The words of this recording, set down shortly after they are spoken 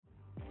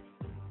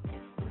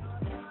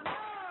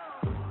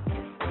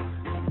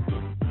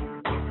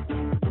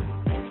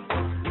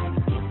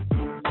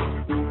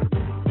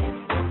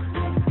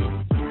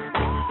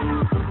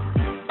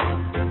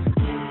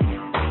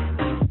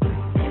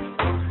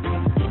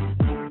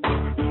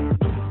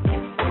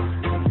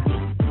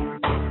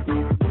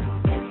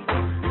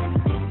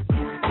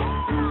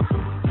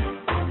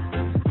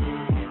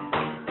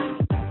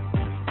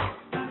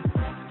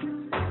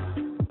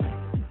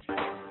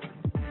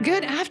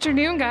Good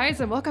afternoon,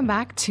 guys, and welcome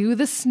back to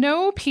the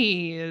Snow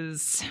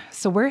Peas.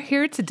 So we're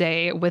here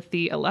today with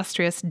the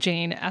illustrious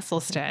Jane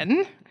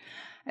Esselstyn.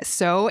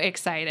 So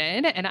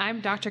excited. And I'm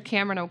Dr.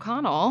 Cameron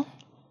O'Connell.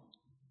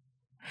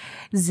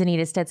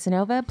 Zanita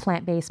Stetsonova,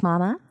 plant-based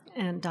mama.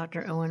 And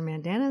Dr. Owen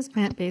Mandanas,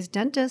 plant-based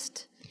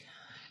dentist.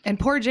 And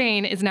poor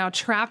Jane is now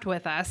trapped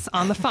with us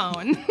on the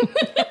phone.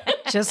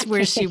 Just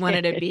where she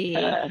wanted to be.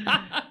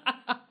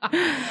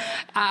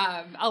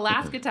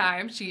 Alaska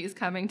time. She is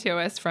coming to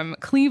us from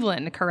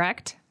Cleveland,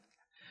 correct?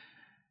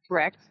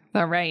 Correct.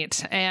 All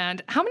right.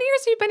 And how many years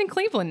have you been in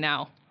Cleveland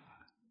now?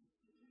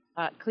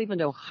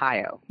 Cleveland,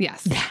 Ohio.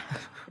 Yes.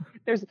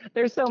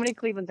 There's so many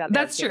Clevelands out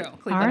there. That's true.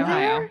 Cleveland,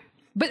 Ohio.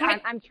 But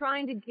I'm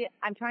trying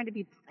to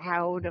be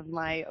proud of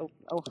my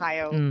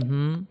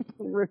Ohio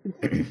roots.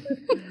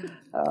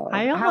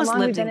 I almost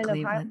lived in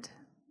Cleveland.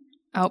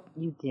 Oh,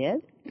 you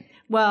did?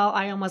 Well,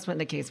 I almost went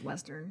to Case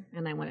Western,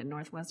 and I went at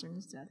Northwestern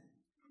instead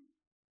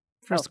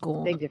for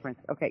school. Big difference.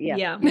 Okay,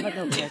 yeah.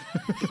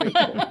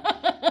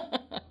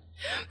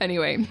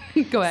 Anyway,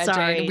 go ahead,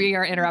 Sorry. Jane. We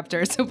are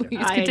interrupters, so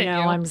please continue.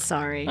 I know. I'm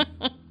sorry.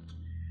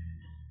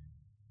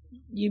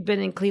 You've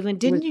been in Cleveland,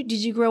 didn't you? Did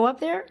you grow up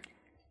there?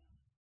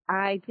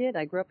 I did.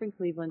 I grew up in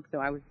Cleveland, so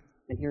I was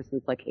been here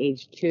since like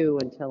age 2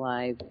 until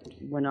I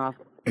went off,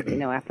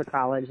 after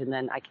college, and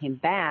then I came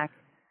back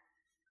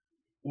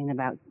in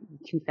about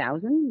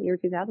 2000.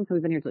 So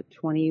we've been here for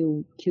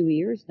 22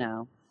 years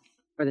now,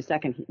 for the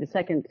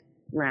second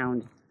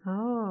round.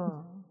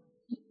 Oh,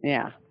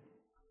 yeah.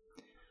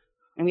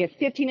 And we had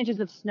 15 inches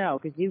of snow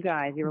because you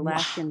guys, your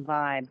Alaskan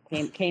vibe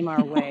came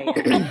our way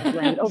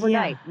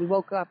overnight. Yeah. We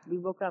woke up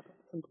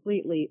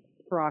completely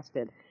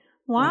frosted.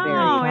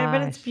 Wow! I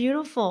bet it's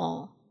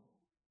beautiful.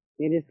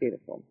 It is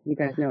beautiful. You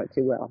guys know it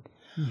too well.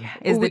 Yeah.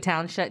 Is the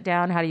town shut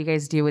down? How do you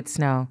guys deal with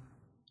snow?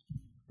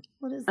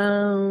 What is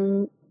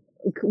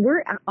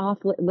we're off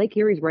Lake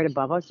Erie's right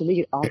above us, so we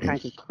get all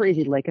kinds of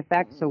crazy lake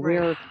effects. So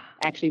we're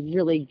actually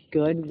really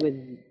good with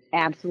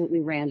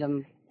absolutely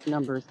random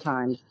numbers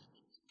times.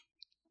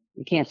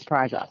 You can't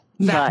surprise us,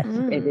 but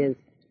it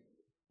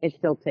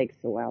still takes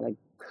a while to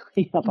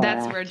clean up all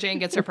That's that. where Jane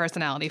gets her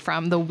personality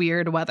from, the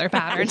weird weather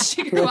patterns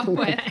she grew up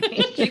with.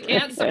 She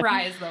can't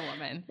surprise the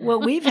woman.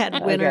 Well, we've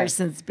had winter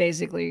since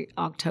basically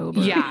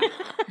October.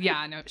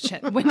 Yeah, no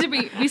shit. When did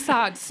we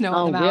saw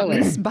snow in the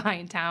mountains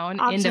behind town,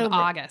 end of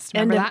August.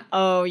 Remember that?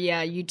 Oh,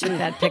 yeah, you took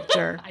that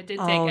picture. I did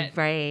take it.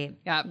 Right.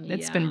 Yeah,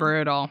 it's been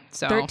brutal.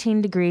 So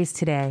 13 degrees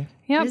today.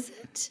 Yep. Is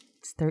it?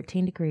 It's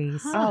 13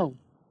 degrees. Huh. Oh.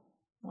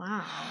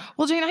 Wow.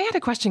 Well, Jane, I had a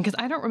question because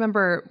I don't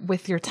remember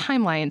with your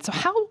timeline. So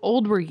how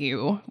old were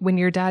you when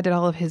your dad did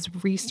all of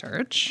his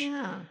research?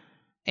 Yeah.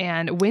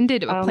 And when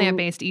did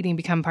plant-based eating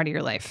become part of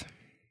your life?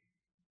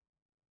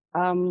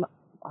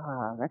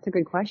 That's a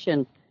good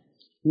question.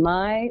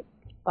 My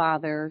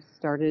father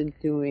started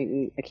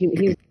doing, he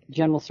was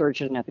general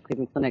surgeon at the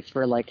Cleveland Clinic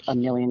for like a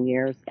million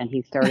years, and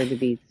he started to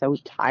be so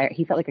tired.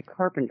 He felt like a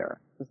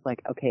carpenter. It was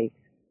like, okay,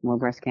 more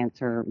breast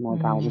cancer, more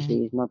bowel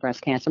disease, more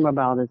breast cancer, more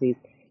bowel disease.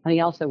 And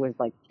he also was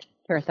like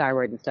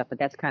parathyroid and stuff, but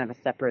that's kind of a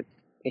separate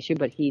issue.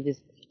 But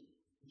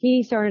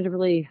he started to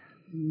really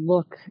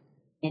look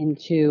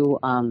into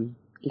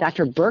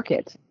Dr.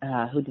 Burkett,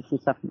 who did some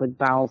stuff with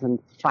bowels and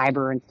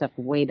fiber and stuff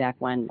way back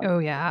when. Oh,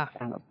 yeah. I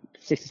don't know,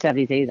 60s,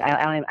 70s, 80s.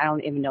 I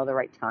don't even know the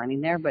right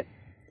timing there, but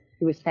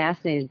he was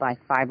fascinated by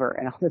fiber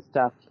and all this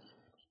stuff.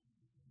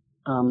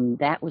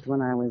 That was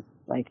when I was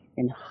like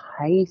in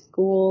high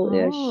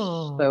school-ish,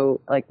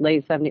 so like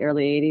late 70s,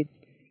 early 80s.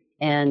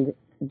 And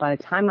by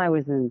the time I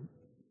was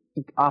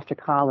off to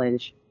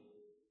college,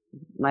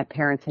 my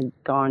parents had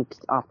gone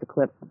off the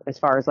cliff as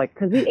far as like,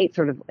 because we ate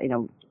sort of,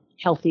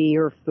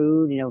 healthier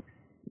food,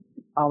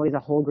 always a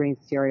whole grain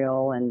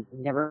cereal and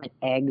never had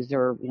eggs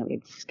or,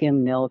 ate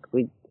skim milk.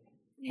 We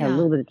had a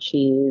little bit of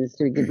cheese.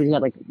 We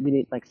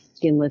ate like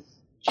skinless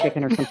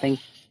chicken or something.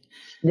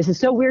 This is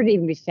so weird to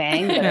even be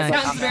saying. But It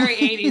sounds very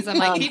 80s. I'm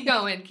like, keep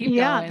going.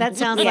 Yeah, that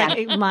sounds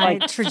like my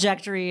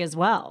trajectory as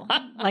well.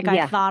 Like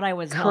I thought I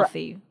was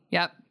healthy.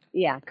 Yep.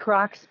 Yeah,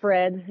 crock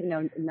spread,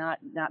 not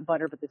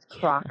butter, but this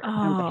crock. I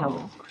don't know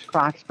how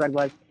crock spread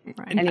was.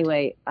 Right.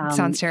 Anyway.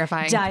 Sounds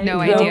terrifying.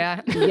 No Yolk.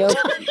 idea.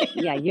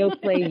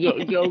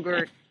 Yoplait,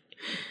 yogurt.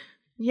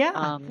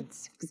 Yeah.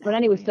 But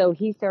anyway, so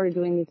he started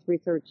doing this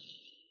research,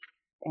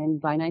 and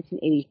by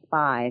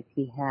 1985,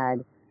 he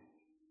had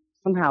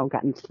somehow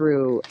gotten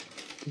through.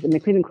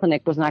 The Cleveland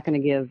Clinic was not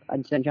going to give a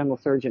general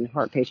surgeon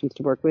heart patients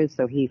to work with,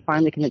 so he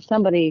finally convinced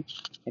somebody,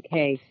 like,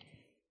 hey,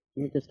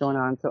 what's this going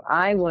on? So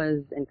I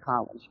was in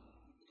college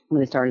when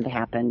it started to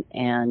happen,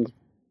 and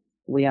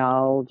we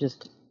all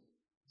just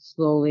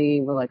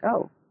slowly were like,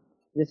 oh,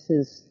 this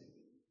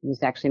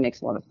actually makes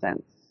a lot of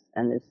sense,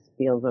 and this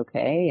feels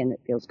okay, and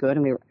it feels good.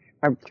 And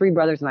our 3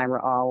 brothers and I were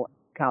all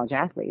college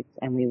athletes,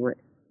 and we were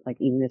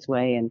like eating this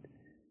way and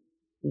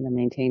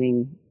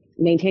maintaining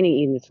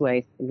eating this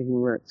way when we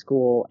were at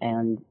school,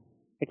 and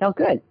it felt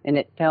good, and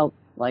it felt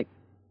like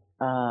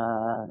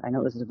I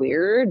know this is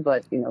weird,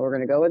 but we're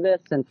going to go with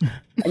this, and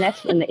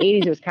that's in the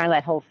 80s. It was kind of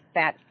that whole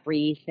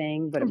fat-free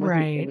thing, but it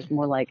wasn't. It was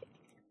more like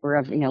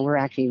we're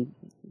actually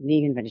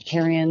vegan,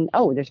 vegetarian.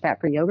 Oh, there's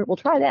fat-free yogurt. We'll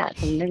try that.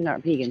 So maybe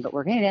not vegan, but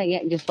we're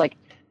just like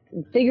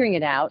figuring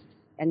it out.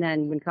 And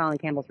then when Colin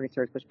Campbell's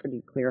research was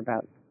pretty clear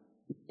about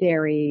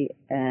dairy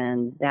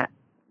and that,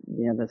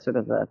 the sort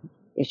of the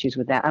issues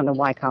with that. I don't know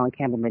why Colin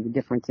Campbell made the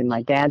difference in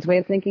my dad's way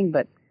of thinking,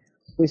 but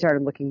we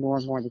started looking more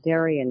and more into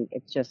dairy, and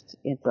it's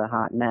a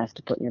hot mess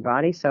to put in your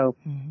body. So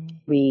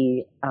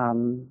we,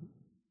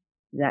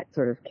 that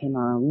sort of came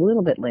on a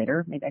little bit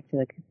later, maybe actually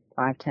like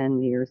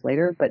 5-10 years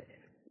later, but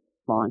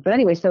long. But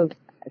anyway, so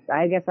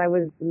I guess I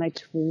was in my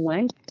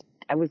 20s.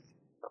 I was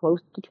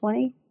close to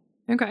 20.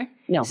 Okay.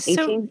 No,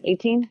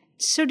 18.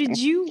 So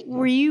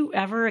were you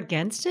ever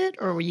against it,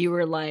 or you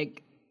were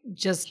like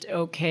just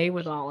okay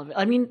with all of it?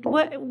 I mean,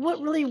 what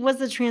really was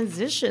the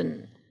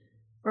transition?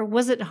 Or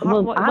was it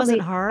hard? Well, was it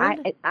hard?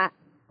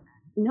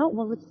 No,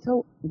 well, what's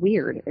so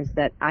weird is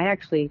that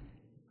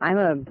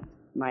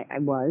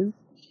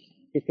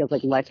it feels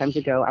like lifetimes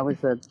ago, I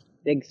was a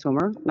big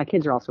swimmer. My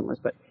kids are all swimmers,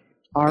 but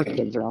our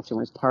kids are all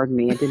swimmers. Pardon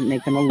me, I didn't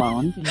make them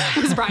alone.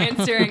 Was Brian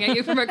staring at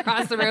you from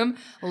across the room?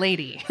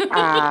 Lady.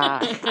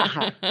 Yeah,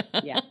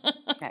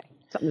 okay,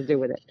 something to do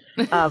with it.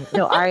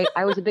 No, I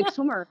was a big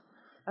swimmer.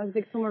 I was a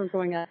big swimmer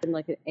growing up, and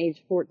like at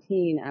age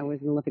 14, I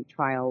was in Olympic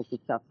trials and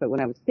stuff. But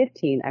when I was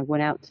 15, I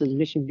went out to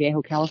Mission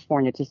Viejo,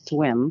 California to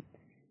swim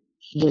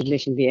with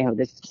Mission Viejo,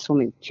 this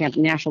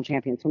national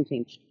champion swim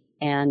team.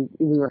 And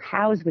we were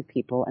housed with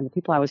people, and the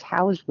people I was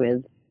housed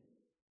with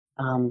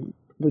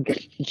would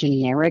get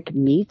generic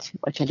meat,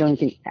 which I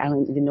don't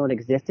even know it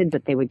existed,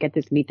 but they would get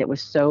this meat that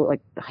was so, like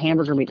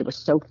hamburger meat that was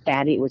so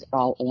fatty, it was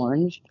all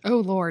orange. Oh,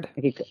 Lord.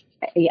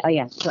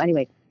 Yeah. So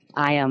anyway,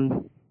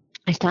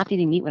 I stopped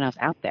eating meat when I was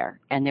out there,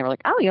 and they were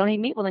like, "Oh, you don't eat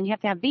meat? Well, then you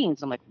have to have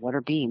beans." I'm like, "What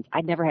are beans?"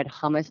 I'd never had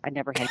hummus. I'd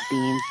never had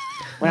beans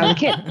when I was a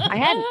kid. I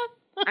hadn't.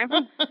 I'm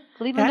from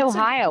Cleveland,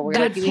 Ohio.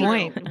 Good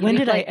point. When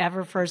did I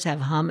ever first have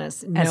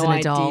hummus? As an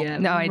adult. Idea.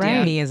 No idea.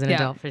 Right. Me as an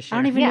adult, for sure.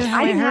 I don't even know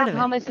how I didn't heard have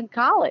of hummus in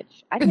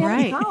college. I didn't have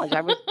it in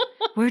college.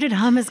 Where did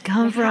hummus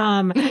come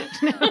from?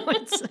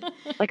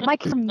 Like my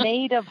kids are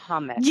made of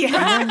hummus.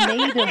 Yeah. They're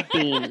made of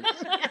beans.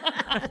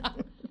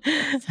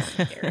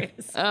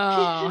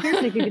 Oh,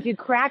 Seriously, if you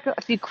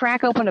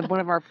crack open one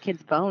of our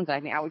kids' bones, I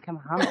mean, I would come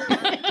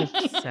hummus.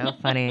 Just so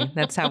funny.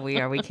 That's how we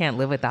are. We can't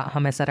live without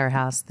hummus at our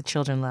house. The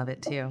children love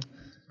it too.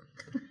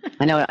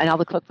 I know, and all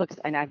the cookbooks,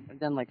 and I've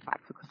done like 5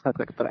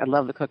 cookbooks, but I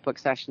love the cookbook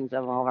sessions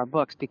of all of our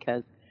books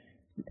because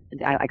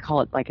I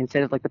call it, like,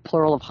 instead of like the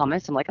plural of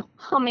hummus, I'm like, oh,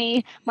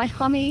 hummy, my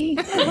hummy,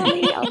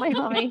 oh my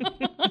hummy.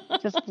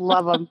 Just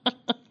love them.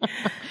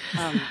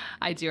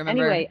 I do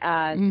remember. Anyway,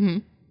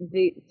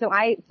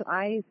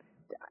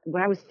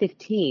 when I was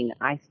 15,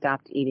 I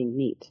stopped eating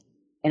meat,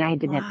 and I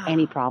didn't have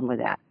any problem with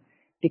that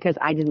because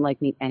I didn't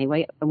like meat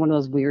anyway. I'm one of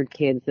those weird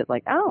kids that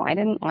like, oh, I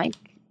didn't like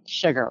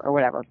sugar or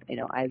whatever. They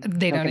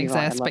don't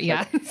exist, but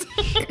yeah.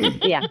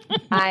 Yeah.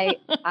 I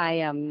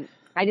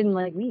didn't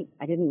like meat.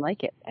 I didn't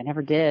like it. I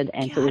never did.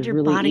 And God, so it was your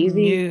really body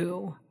easy.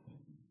 Knew.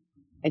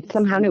 It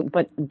somehow knew.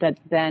 But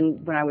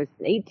then when I was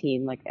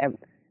 18, like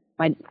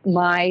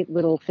my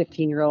little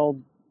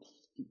 15-year-old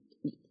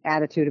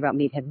attitude about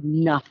meat had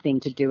nothing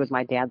to do with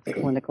my dad's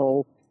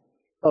clinical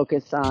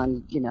focus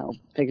on,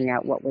 figuring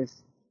out what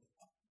was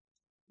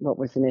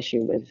an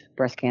issue with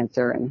breast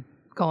cancer and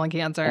colon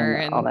cancer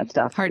and all that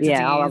stuff. Heart disease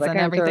and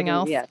everything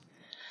else. Yeah.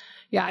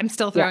 Yeah, I'm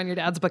still throwing your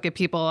dad's book at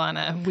people on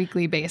a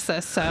weekly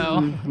basis.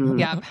 So,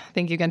 yeah,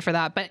 thank you again for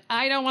that. But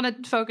I don't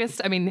want to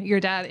focus. I mean, your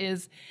dad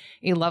is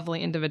a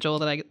lovely individual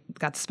that I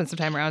got to spend some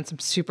time around. So I'm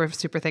super,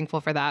 super thankful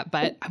for that.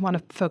 But I want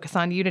to focus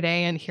on you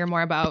today and hear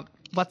more about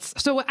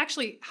so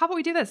actually, how about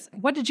we do this?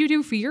 What did you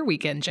do for your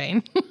weekend,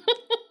 Jane?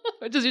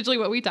 Which is usually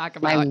what we talk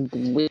about. My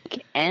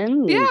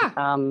weekend?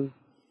 Yeah.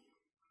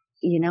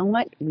 You know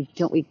what? You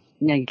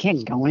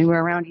can't go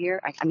anywhere around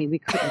here. I mean, we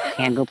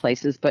can go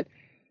places, but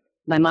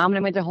my mom and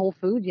I went to Whole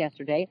Foods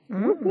yesterday.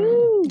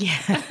 Mm-hmm.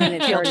 Yeah. And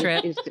it Field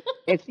started, trip.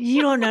 It's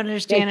You don't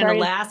understand. In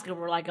Alaska,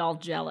 we're like all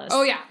jealous.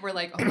 Oh, yeah. We're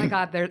like, oh, my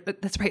God,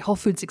 that's right. Whole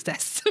Foods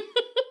exists.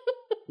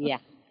 Yeah.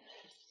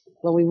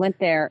 Well, we went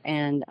there,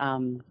 and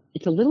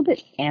it's a little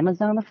bit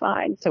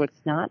Amazonified, so it's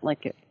not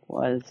like it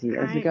was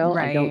years ago.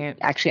 Right.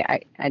 I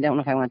don't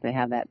know if I want to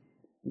have that,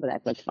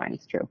 but that's fine.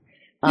 It's true.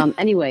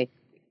 Anyway,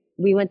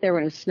 we went there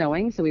when it was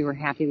snowing, so we were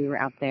happy we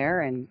were out there,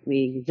 and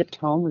we zipped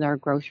home with our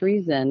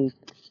groceries, and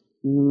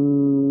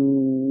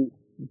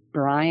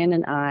Brian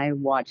and I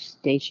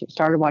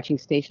started watching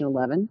Station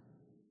 11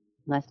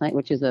 last night,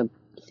 which is a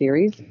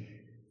series.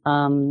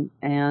 And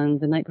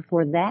the night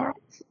before that,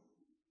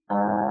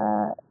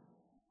 I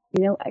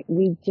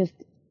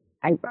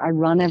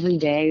run every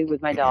day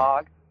with my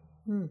dog.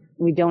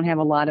 We don't have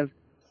a lot of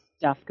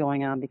stuff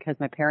going on because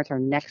my parents are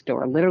next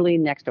door, literally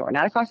next door,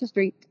 not across the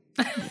street,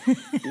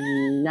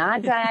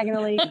 not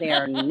diagonally. They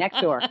are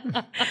next door.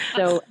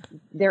 So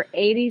they're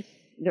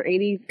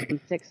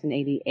 86 and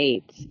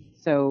 88.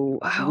 So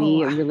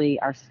we really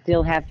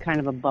still have kind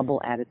of a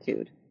bubble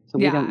attitude. So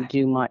we don't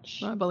do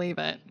much. I believe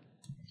it.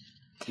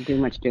 do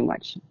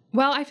much.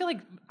 Well, I feel like,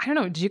 I don't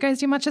know, did you guys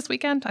do much this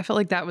weekend? I felt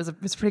like that was a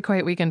pretty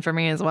quiet weekend for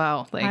me as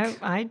well. Like,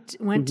 I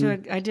went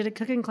I did a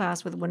cooking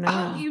class with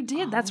Winona. oh, you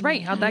did. That's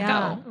right. How'd that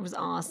go? It was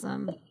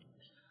awesome.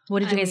 What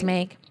did you guys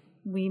make?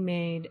 We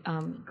made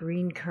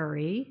green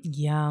curry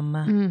Yum.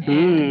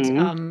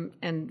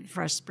 and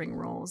fresh spring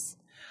rolls.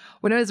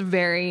 Winona's a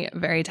very,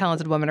 very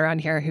talented woman around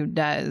here who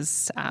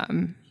does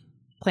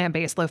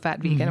plant-based, low-fat,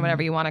 vegan,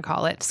 whatever you want to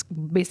call it. It's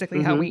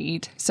basically how we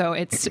eat. So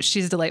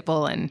she's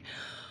delightful, and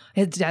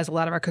it does a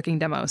lot of our cooking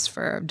demos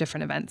for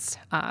different events.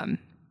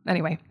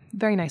 Anyway,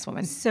 very nice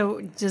woman. So,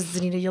 just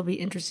Zanita, you'll be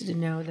interested to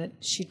know that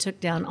she took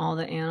down all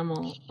the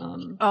animal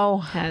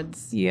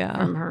heads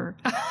from her.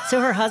 So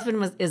her husband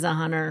was a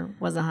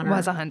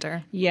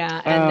hunter.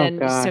 Yeah, and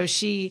so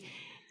she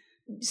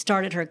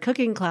started her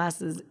cooking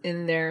classes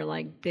in their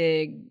like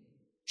big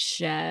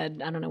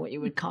shed. I don't know what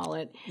you would call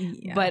it,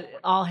 but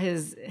all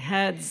his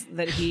heads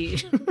that he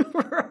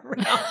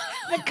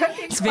the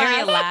cooking It's class,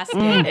 very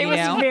Alaskan. it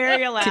was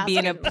very Alaskan to be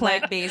in a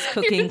plant-based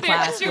cooking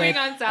class with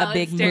a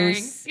big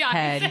moose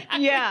head.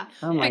 Yeah.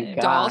 Oh my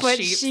And doll gosh.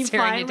 sheep She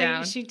staring you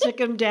down. finally, she took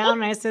them down.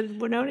 And I said,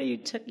 Winona, you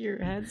took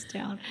your heads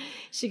down.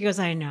 She goes,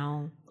 I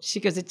know. She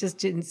goes, it just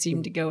didn't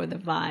seem to go with the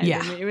vibe. Yeah.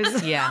 I mean, it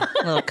was Yeah,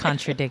 a little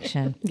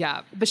contradiction.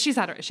 Yeah, but she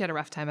had a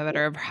rough time of it.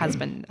 Her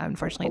husband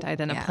unfortunately died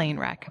in a plane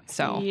wreck.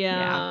 So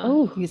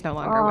Yeah. he's no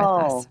longer with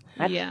us.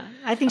 yeah.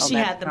 I think she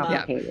that's had them up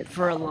complicated.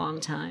 for a long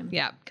time.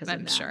 Yeah, because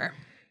I'm sure.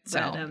 So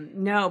But,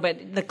 no,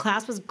 but the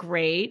class was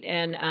great,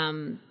 and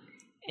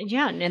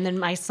and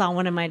then I saw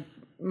one of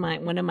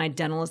my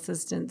dental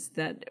assistants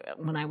that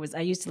when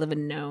I used to live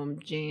in Nome,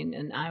 Jane,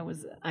 and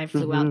I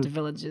flew out to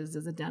villages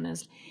as a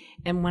dentist,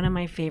 and one of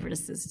my favorite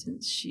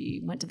assistants,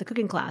 she went to the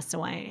cooking class,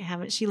 so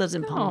she lives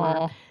in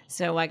Palmer,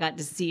 so I got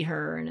to see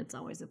her, and it's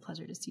always a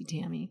pleasure to see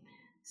Tammy.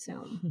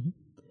 So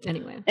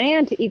anyway,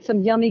 And to eat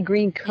some yummy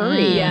green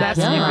curry. That's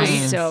it right.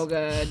 was so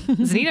good.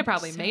 Zanita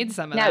probably made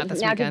some of that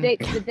this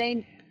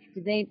weekend.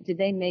 Did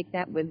they make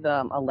that with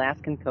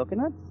Alaskan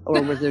coconuts,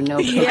 or was there no?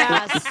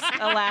 Yes,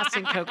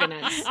 Alaskan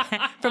coconuts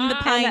From the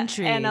pine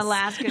trees. and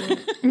Alaskan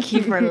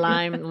kefir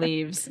lime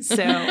leaves. So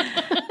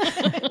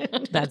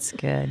That's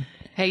good.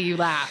 Hey, you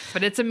laugh,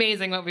 but it's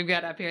amazing what we've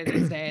got up here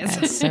these days.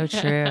 That's so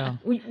true.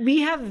 we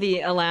have the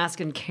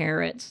Alaskan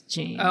carrot,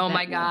 Jane. Oh that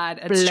my will God,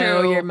 it's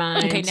blow true. your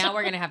mind. Okay, now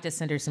we're going to have to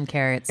send her some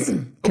carrots.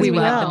 Because we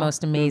have the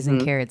most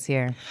amazing carrots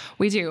here.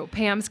 We do.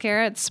 Pam's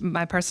carrots,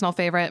 my personal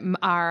favorite,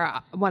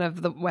 are one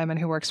of the women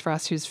who works for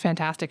us who's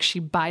fantastic. She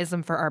buys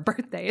them for our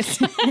birthdays.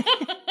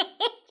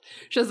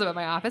 Shows them at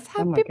my office.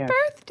 Happy my God.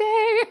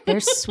 birthday. They're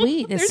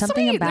sweet. There's They're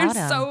something sweet. about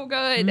They're them. so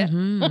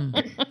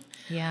good.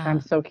 Yeah.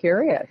 I'm so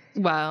curious.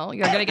 Well,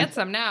 you're going to get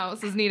some now.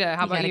 This is Nita.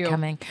 How about Got it you?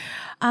 coming.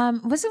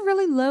 Was a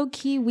really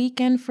low-key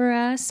weekend for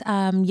us.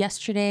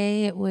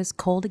 Yesterday it was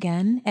cold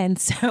again, and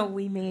so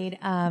we made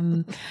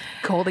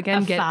Cold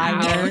again, get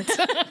fire.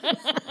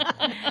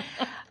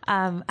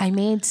 out. I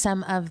made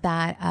some of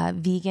that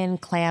vegan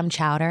clam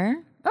chowder.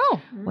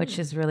 Oh, Which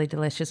is really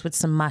delicious with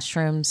some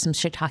mushrooms, some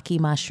shiitake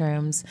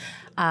mushrooms.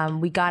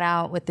 We got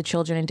out with the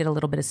children and did a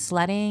little bit of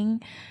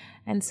sledding.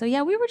 And so,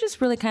 yeah, we were just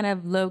really kind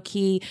of low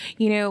key.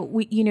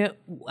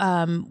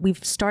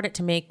 We've started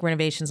to make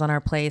renovations on our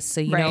place.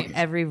 So,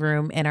 every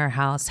room in our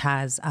house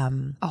has,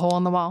 a hole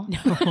in the wall.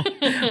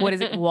 what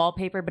is it?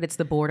 Wallpaper, but it's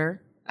the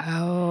border.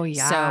 Oh,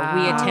 yeah. So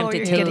we attempted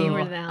you're to, getting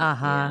rid of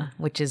that.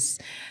 which is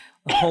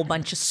a whole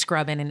bunch of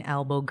scrubbing and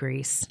elbow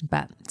grease.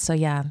 But so,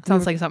 yeah.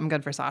 Sounds like something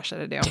good for Sasha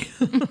to do.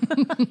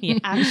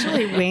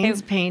 Actually,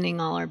 Wayne's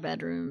painting all our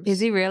bedrooms. Is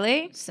he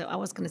really? So I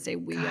was going to say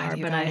we God, are,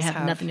 you but I guys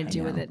have nothing to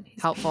do with it.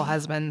 Helpful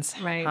husbands.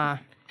 Right. Huh.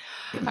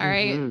 All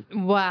right.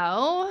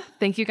 Well,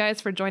 thank you guys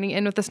for joining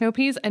in with the Snow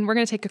Peas. And we're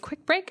going to take a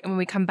quick break. And when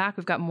we come back,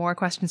 we've got more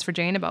questions for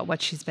Jane about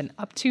what she's been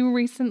up to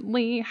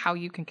recently, how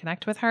you can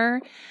connect with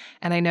her.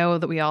 And I know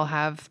that we all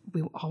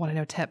want to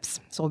know tips.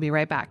 So we'll be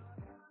right back.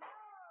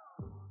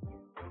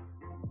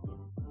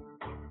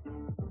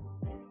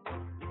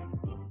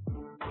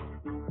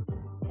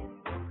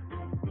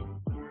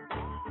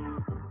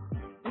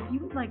 If you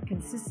would like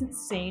consistent,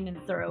 sane,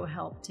 and thorough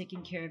help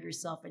taking care of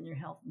yourself and your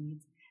health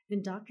needs,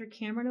 then Dr.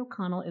 Cameron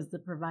O'Connell is the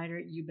provider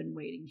you've been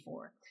waiting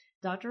for.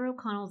 Dr.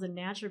 O'Connell is a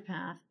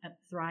naturopath at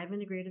Thrive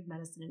Integrative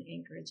Medicine in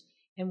Anchorage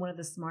and one of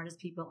the smartest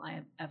people I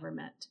have ever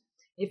met.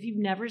 If you've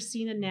never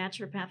seen a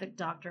naturopathic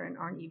doctor and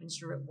aren't even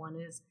sure what one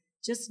is,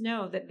 just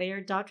know that they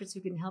are doctors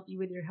who can help you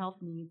with your health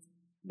needs,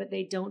 but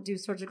they don't do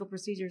surgical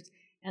procedures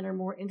and are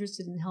more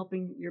interested in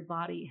helping your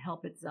body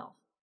help itself.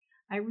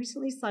 I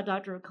recently saw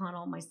Dr.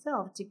 O'Connell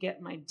myself to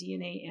get my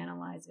DNA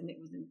analyzed, and it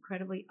was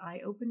incredibly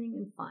eye-opening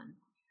and fun.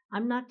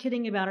 I'm not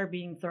kidding about her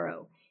being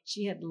thorough.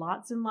 She had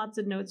lots and lots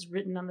of notes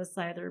written on the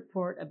side of the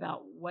report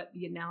about what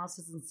the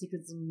analysis and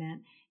sequencing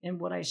meant and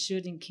what I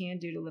should and can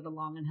do to live a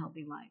long and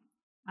healthy life.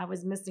 I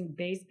was missing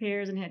base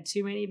pairs and had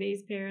too many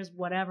base pairs,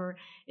 whatever.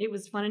 It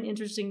was fun and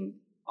interesting,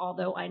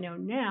 although I know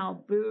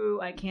now,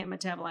 I can't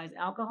metabolize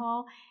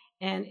alcohol,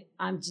 and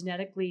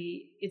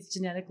it's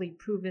genetically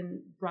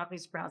proven broccoli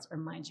sprouts are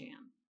my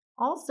jam.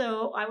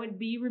 Also, I would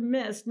be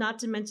remiss not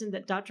to mention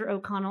that Dr.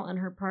 O'Connell and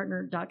her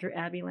partner, Dr.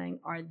 Abby Lang,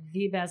 are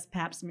the best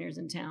pap smears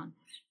in town.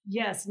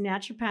 Yes,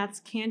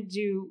 naturopaths can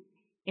do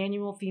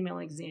annual female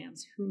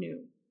exams. Who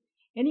knew?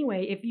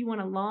 Anyway, if you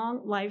want a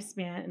long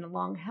lifespan and a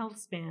long health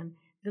span,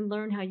 then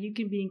learn how you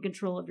can be in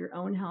control of your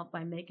own health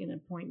by making an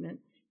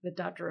appointment with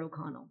Dr.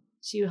 O'Connell.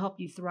 She will help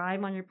you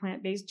thrive on your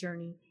plant-based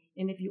journey,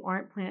 and if you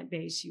aren't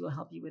plant-based, she will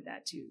help you with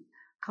that too.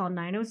 Call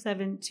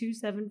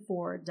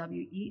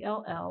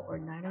 907-274-WELL or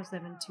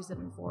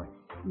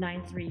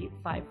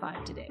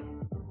 907-274-9355 today.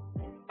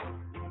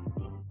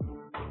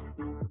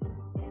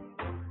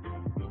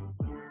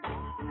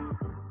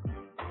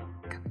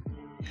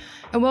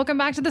 And welcome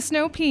back to the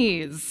Snow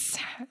Peas.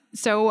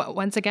 So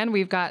once again,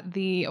 we've got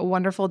the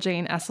wonderful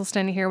Jane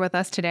Esselstyn here with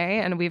us today,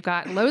 and we've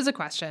got loads of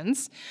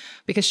questions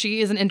because she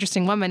is an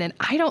interesting woman. And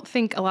I don't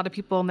think a lot of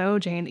people know,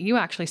 Jane, that you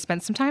actually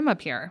spent some time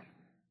up here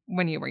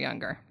when you were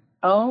younger.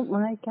 Oh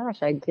my gosh,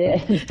 I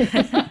did.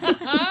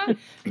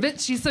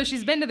 But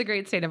she's been to the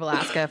great state of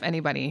Alaska if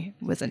anybody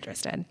was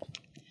interested.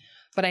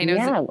 But I know.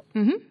 Yeah.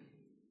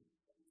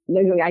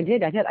 No, I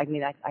did. I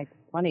mean,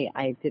 funny.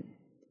 I did.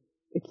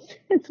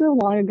 It's so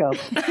long ago.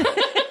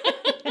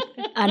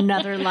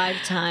 Another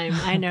lifetime.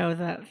 I know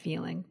that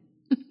feeling.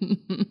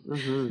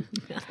 Mm-hmm.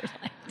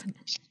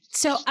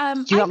 So,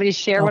 do you want me to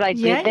share what I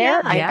did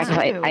there?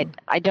 Yeah,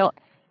 I don't.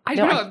 I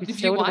don't know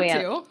if you want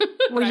to.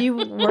 Were you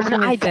working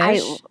with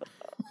fish?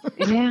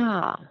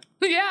 Yeah.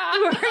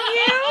 Yeah.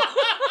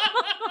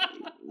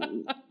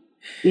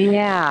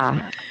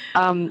 Yeah.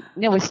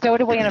 We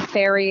stowed away in a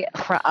ferry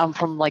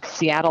from like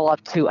Seattle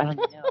up to, I don't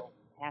know,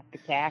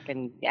 Askatak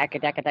and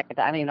Yakadakadakada.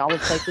 I mean, all those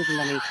places.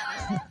 And then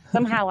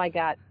somehow I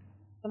got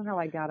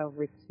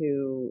over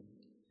to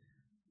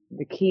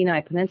the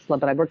Kenai Peninsula,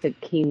 but I worked at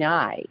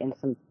Kenai in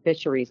some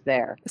fisheries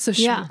there. So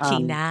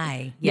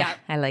Kenai. Yeah,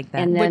 I like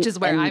that. Which is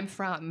where I'm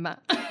from.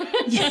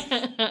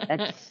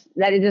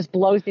 That it just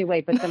blows me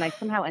away. But then I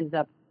somehow ended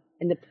up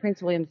in the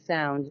Prince William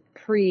Sound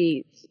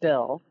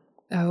pre-spill.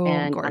 Oh,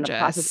 and gorgeous.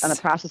 I was on a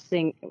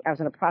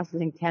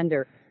processing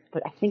tender,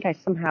 but I think I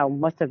somehow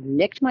must have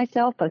nicked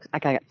myself, but I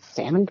got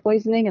salmon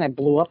poisoning and I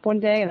blew up one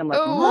day and I'm like,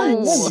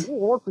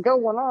 what's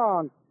going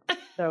on?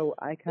 So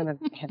I kind of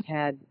have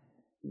had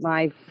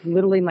my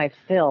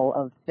fill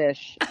of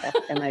fish,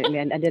 and I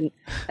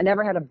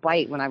never had a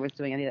bite when I was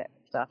doing any of that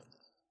stuff.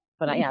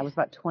 But I was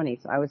about 20,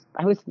 so I was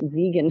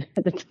vegan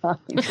at the time.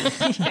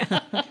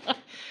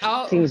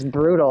 Oh. Seems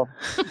brutal.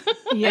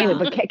 Yeah.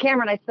 Anyway, but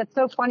Cameron, that's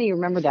so funny you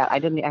remember that. I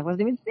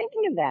wasn't even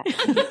thinking of that.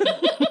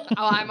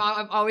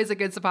 I'm always a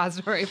good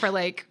suppository for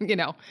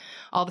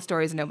all the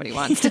stories nobody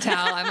wants to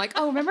tell. I'm like,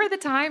 oh, remember the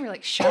time? You're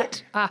like,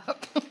 shut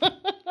up.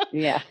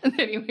 Yeah.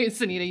 Anyway,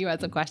 Sunita, you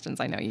had some questions.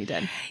 I know you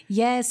did.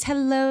 Yes.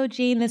 Hello,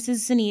 Jane. This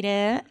is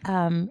Sunita,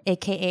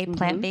 aka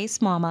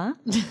Plant-Based Mama.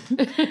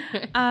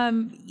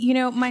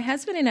 My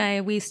husband and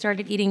I, we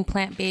started eating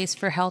plant-based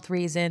for health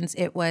reasons.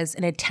 It was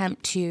an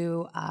attempt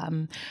to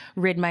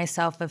rid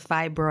myself of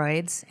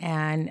fibroids.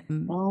 And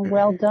oh,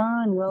 well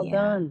done. Well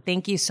done.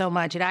 Thank you so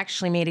much. It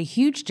actually made a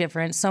huge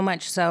difference, so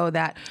much so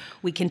that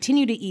we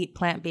continue to eat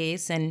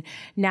plant-based. And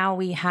now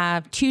we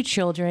have 2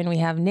 children. We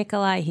have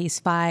Nikolai,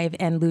 he's 5,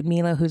 and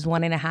Ludmila, who's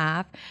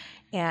 1.5.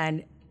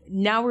 And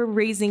now we're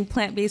raising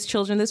plant-based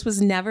children. This was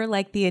never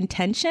like the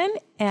intention.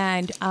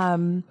 And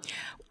I'm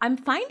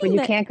finding but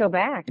you can't go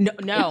back.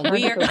 No,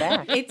 we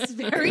are. It's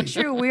very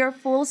true. We are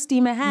full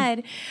steam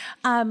ahead.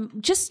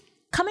 Just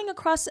coming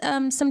across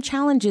some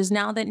challenges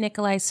now that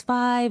Nikolai's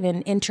 5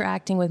 and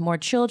interacting with more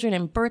children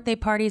and birthday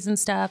parties and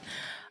stuff.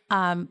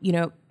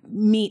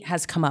 Meat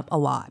has come up a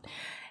lot.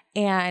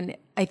 And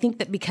I think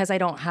that because I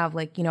don't have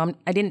I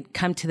didn't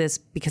come to this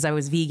because I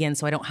was vegan,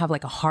 so I don't have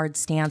like a hard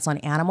stance on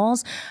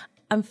animals.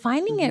 I'm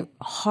finding it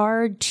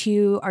hard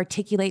to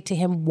articulate to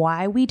him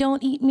why we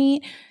don't eat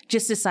meat,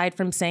 just aside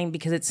from saying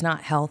because it's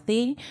not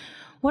healthy.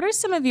 What are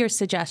some of your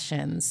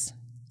suggestions?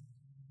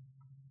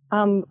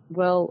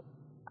 Well,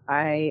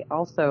 I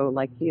also,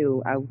 like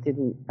you, I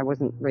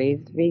wasn't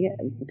raised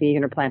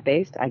vegan or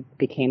plant-based. I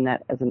became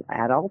that as an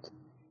adult.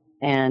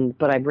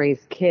 But I've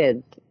raised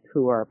kids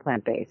who are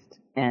plant-based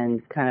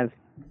and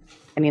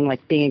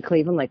like being in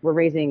Cleveland, like we're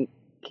raising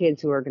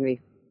kids who are going to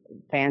be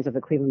fans of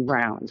the Cleveland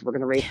Browns. We're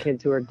going to raise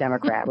kids who are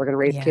Democrat. We're going to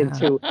raise kids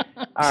who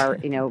are,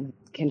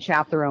 can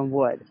chop their own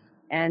wood.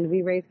 And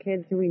we raised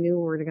kids who we knew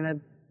were going to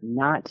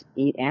not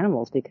eat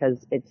animals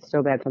because it's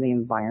so bad for the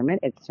environment.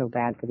 It's so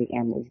bad for the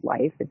animal's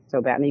life. It's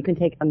so bad. I mean, you can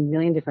take a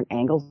million different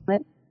angles on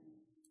it.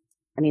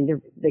 I mean,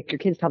 your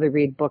kids probably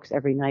read books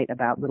every night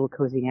about little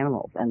cozy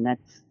animals. And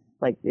that's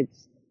like,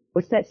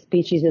 what's that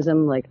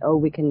speciesism? Like, oh,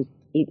 we can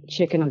eat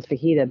chicken on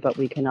fajita, but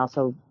we can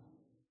also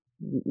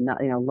not,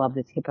 love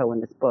this hippo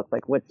in this book.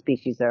 Like, what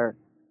species are,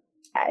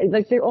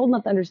 like, they're old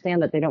enough to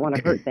understand that they don't want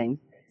to hurt things.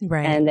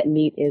 Right. And that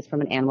meat is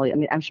from an animal. I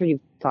mean, I'm sure you've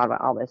thought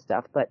about all this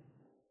stuff, but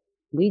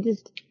we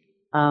just,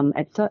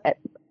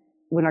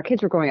 when our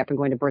kids were growing up and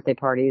going to birthday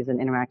parties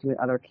and interacting with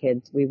other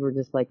kids, we were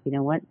just like, you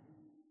know what?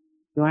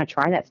 You want to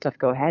try that stuff,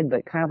 go ahead.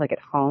 But kind of like at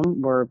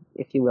home, we're,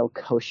 if you will,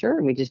 kosher,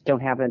 and we just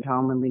don't have it at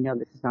home, and we know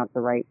this is not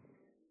the right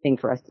thing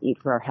for us to eat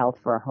for our health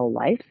for our whole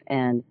life.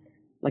 And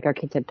like our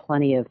kids had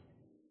plenty of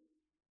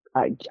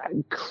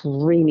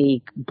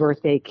creamy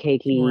birthday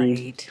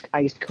cakey,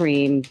 ice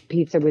cream,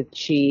 pizza with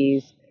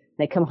cheese.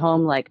 They come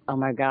home like, oh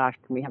my gosh,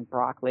 can we have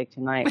broccoli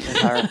tonight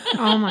with our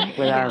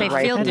They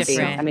rice feel and different.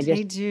 beans? I mean,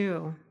 They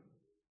do.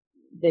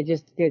 They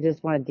just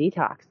want to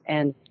detox,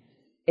 and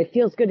it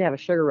feels good to have a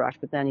sugar rush,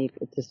 but then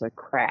it's just a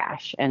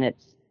crash, and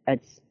it's.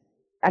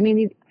 I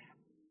mean,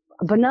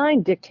 a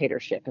benign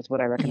dictatorship is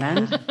what I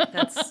recommend.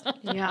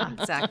 Yeah, that's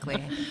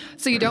exactly.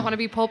 So you don't want to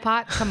be Pol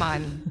Pot? Come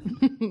on.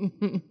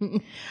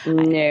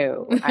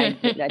 No, I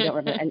don't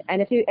recommend.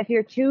 And if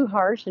you're too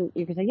harsh, and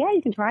you can say, yeah,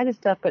 you can try this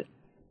stuff, but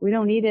we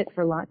don't need it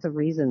for lots of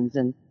reasons.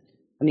 And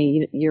I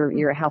mean,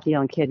 you're a healthy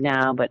young kid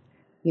now, but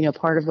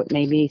part of what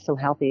made me so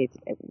healthy,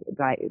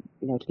 to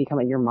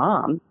become your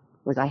mom,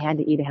 was I had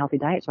to eat a healthy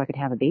diet so I could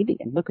have a baby.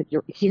 And look at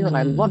you're here, and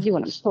I love you,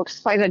 and I'm so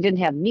excited I didn't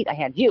have meat. I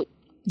had you.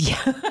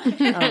 Yeah.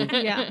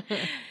 Yeah.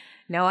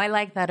 No, I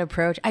like that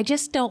approach. I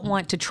just don't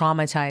want to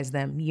traumatize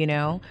them,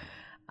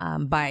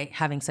 by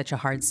having such a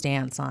hard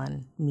stance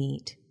on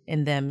meat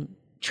and them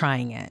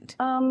trying it.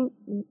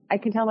 I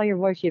can tell by your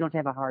voice you don't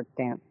have a hard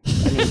stance.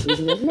 I mean, you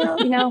can just,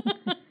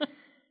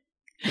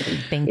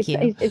 Thank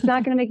you. It's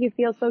not going to make you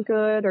feel so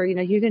good, or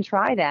you can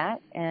try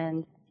that,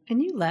 and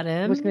you let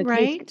him,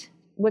 right?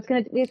 What's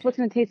going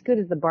to taste good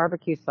is the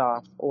barbecue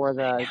sauce or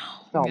the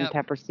salt and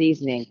pepper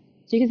seasoning.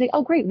 So you can say,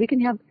 oh great, we can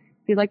have.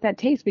 If you like that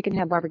taste, we can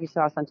have barbecue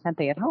sauce on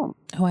tempeh at home.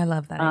 Oh, I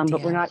love that idea.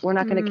 But we're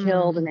not going to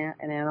kill an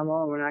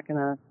animal. We're not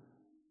going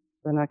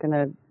to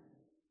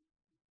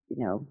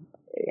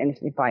and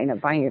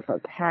buying it for a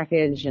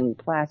package and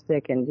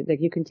plastic, and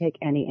you can take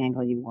any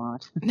angle you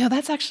want. No,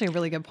 that's actually a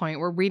really good point.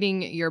 We're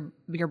reading your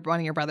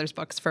one of your brother's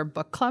books for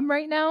book club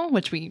right now,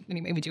 which we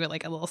do it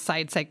like a little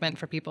side segment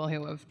for people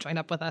who have joined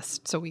up with us,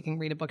 so we can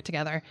read a book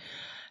together.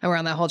 And we're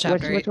on that whole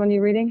chapter. Which one are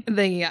you reading?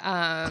 The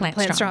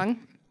Plant Strong.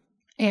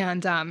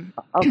 And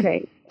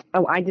okay.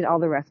 Oh, I did all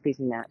the recipes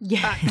in that.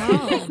 Yeah.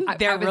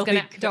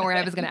 Don't worry,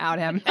 I was gonna out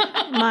him.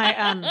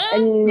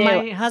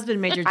 My husband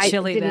made your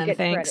chili then,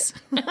 thanks.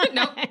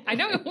 No,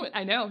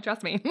 I know,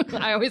 trust me.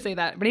 I always say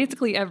that.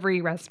 Basically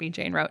every recipe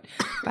Jane wrote,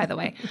 by the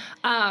way.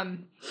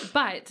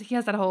 But he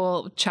has that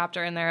whole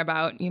chapter in there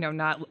about,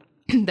 not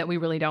that we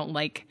really don't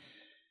like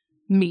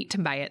meat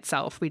by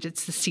itself.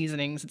 It's the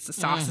seasonings, it's the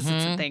sauces,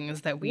 it's the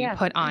things that we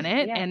put on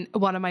it. Yeah. And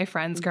one of my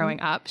friends growing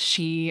up,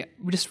 she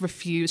just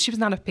refused. She was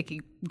not a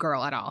picky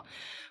girl at all.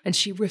 And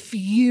she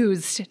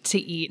refused to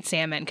eat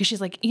salmon because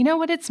she's like, you know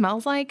what it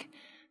smells like?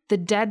 The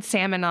dead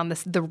salmon on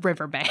the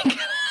riverbank.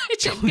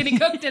 Just getting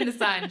cooked in the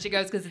sun. She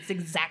goes, because it's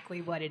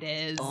exactly what it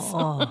is.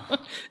 Oh.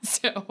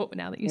 So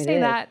now that you say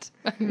that,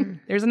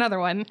 there's another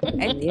one.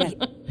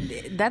 And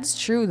that's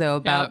true, though,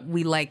 about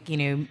we like,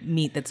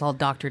 meat that's all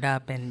doctored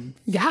up and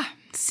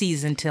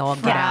seasoned till all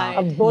get out.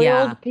 A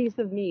boiled piece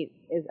of meat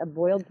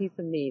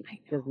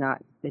does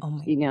not,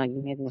 you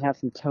need to have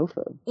some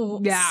tofu.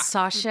 Yeah.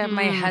 Sasha,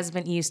 my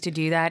husband used to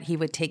do that. He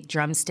would take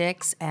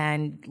drumsticks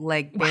and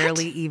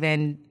barely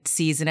even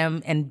season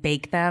them and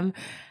bake them.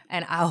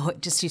 And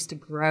it just used to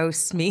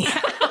gross me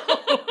out.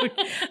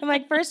 I'm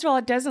like, first of all,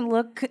 it doesn't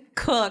look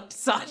cooked,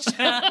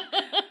 Sasha.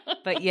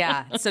 But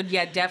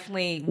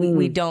definitely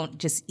we don't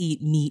just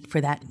eat meat for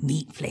that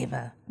meat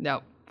flavor.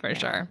 No, for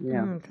sure.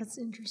 Yeah. That's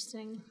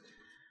interesting.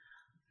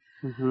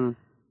 Mm-hmm.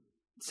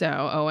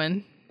 So,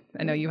 Owen,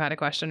 I know you had a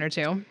question or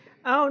two.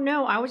 Oh,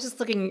 no, I was just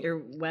looking at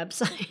your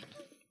website.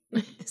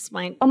 My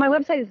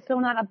website is still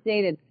not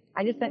updated.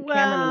 I just sent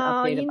Cameron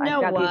an update. You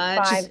know I've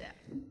got these 5.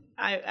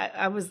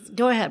 I was.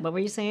 Go ahead. What were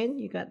you saying?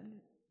 You got.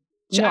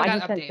 No, I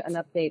just sent an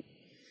update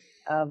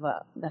of.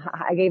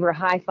 I gave her a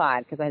high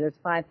five because there's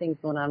 5 things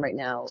going on right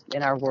now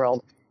in our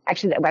world.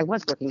 Actually, I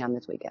was working on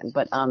this weekend,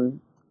 but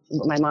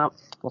my mom.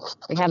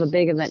 We have a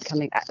big event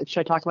coming.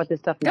 Should I talk about this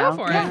stuff now? Go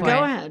for it. Yeah,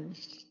 go ahead.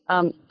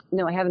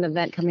 No, I have an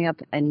event coming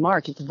up in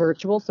March. It's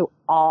virtual, so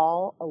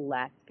all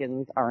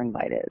Alaskans are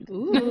invited.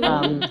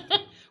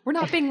 We're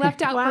not being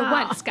left out for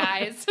once,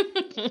 guys.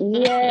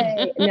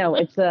 Yay! No,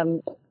 it's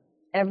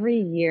every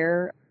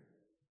year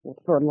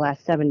for the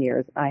last 7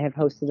 years, I have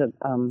hosted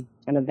an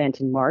event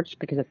in March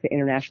because it's the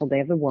International Day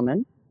of the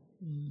Woman,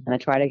 and I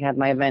try to have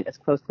my event as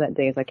close to that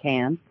day as I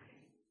can.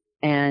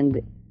 And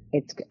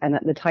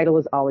the title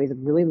is always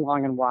really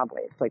long and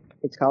wobbly.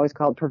 It's always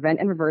called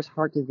Prevent and Reverse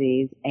Heart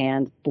Disease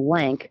and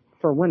blank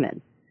for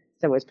women.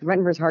 So it's Prevent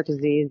and Reverse Heart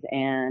Disease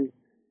and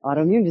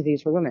autoimmune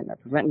disease for women, or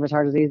Prevent and Reverse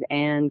Heart Disease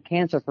and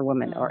cancer for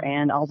women,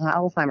 and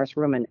Alzheimer's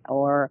for women,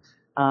 or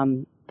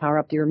power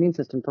up your immune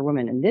system for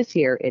women. And this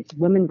year it's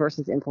women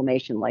versus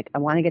inflammation. I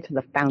want to get to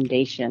the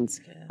foundation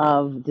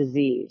of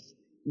disease.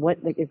 What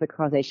is the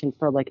causation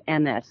for MS,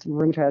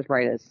 rheumatoid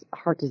arthritis,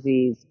 heart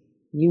disease,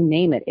 you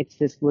name it. It's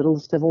this little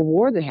civil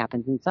war that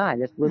happens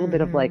inside, this little bit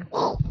of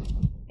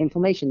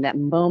inflammation, that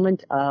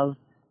moment of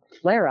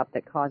flare up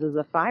that causes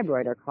a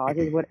fibroid or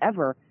causes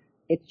whatever.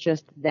 It's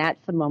just, that's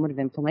the moment of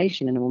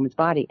inflammation in a woman's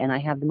body. And I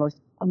have the most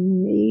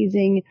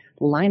amazing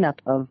lineup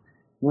of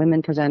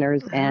women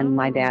presenters and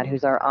my dad,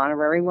 who's our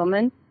honorary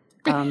woman.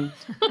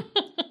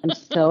 I'm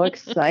so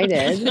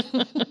excited.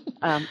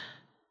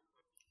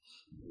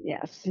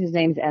 Yes, his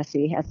name's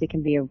Essie. Essie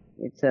can be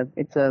it's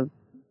a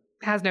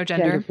Has no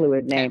gender.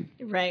 fluid name.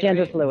 Right.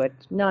 Gender right. fluid,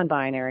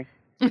 non-binary.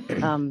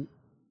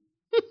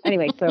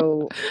 Anyway,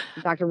 so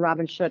Dr.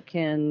 Robin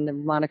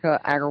Shutkin, Monica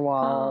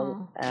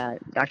Agarwal,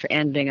 Dr.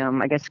 Ann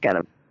Bingham, I guess got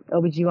a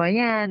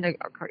OBGYN,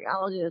 a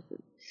cardiologist.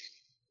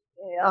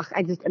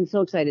 I'm so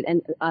excited.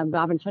 And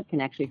Robin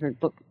Shutkin, actually, her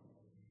book,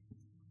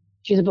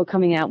 she has a book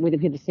coming out with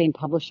the same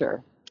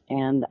publisher.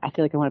 And I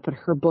feel like I want to put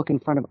her book in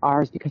front of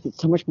ours because it's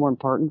so much more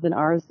important than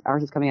ours.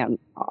 Ours is coming out in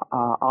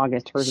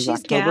August. Hers is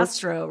October. She's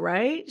gastro,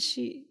 right?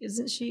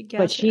 Isn't she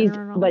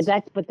gastro? But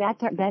that's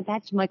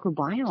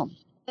microbiome.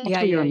 That's Yeah,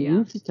 where your yeah,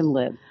 immune system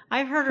lives.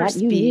 I heard her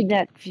You need speak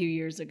that. a few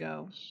years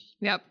ago.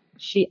 Yep.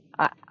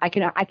 I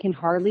can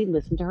hardly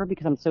listen to her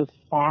because I'm so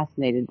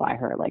fascinated by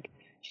her. Like,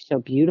 she's so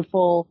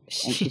beautiful,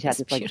 and she's has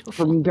this like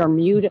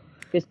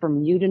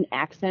Bermudan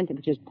accent,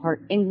 which is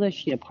part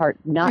English, part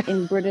not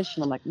in British.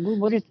 And I'm like, well,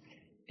 what is?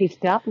 Please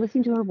stop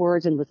listening to her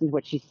words and listen to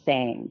what she's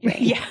saying. Jane.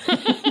 Yeah.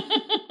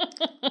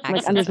 I'm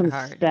like under some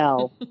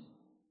spell.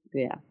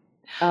 Yeah.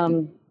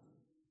 But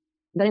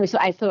anyway, so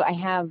I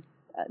have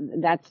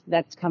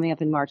that's coming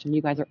up in March, and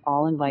you guys are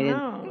all invited.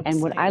 Oh,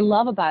 and what I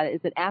love about it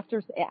is that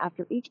after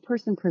each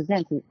person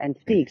presents and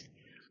speaks,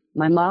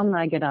 my mom and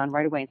I get on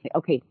right away and say,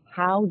 okay,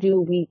 how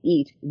do we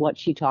eat what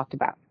she talked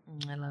about?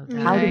 I love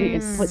that. How do we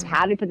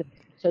put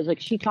so it's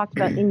like she talked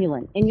about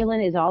inulin.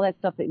 Inulin is all that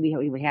stuff that we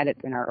had it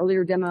in our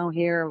earlier demo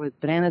here with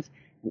bananas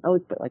and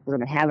oats, but like we're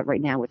going to have it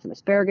right now with some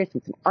asparagus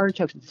and some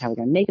artichokes. This is how we're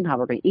going to make them, how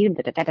we're going to eat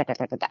them.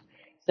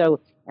 So,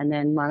 and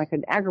then Monica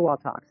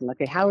Agarwal talks and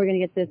okay, how are we going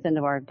to get this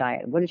into our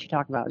diet? What did she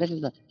talk about?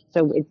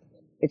 So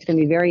it's going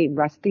to be very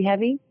recipe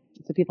heavy,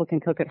 so people can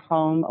cook at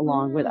home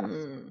along with us.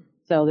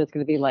 So there's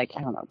going to be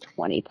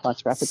 20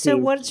 plus recipes. So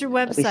what's your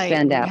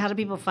website? Out. How do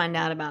people find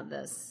out about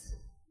this?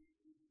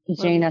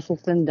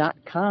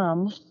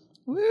 JaneEsselstyn.com.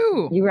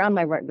 Woo! You were on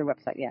the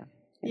website, yeah.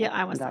 Yeah,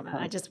 I was on that.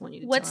 I just want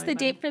you to What's tell the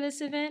everybody. date for this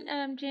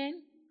event,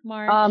 Jane?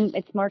 March?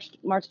 It's March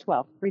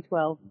 12th,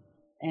 3/12,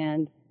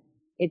 and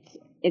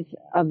it's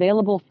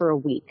available for a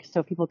week. So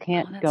if people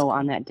can't go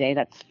on that day,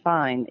 that's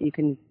fine. You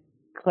can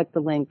click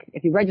the link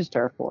if you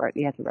register for it.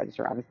 You have to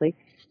register, obviously,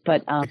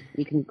 but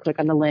you can click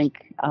on the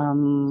link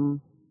for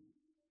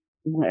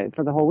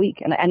the whole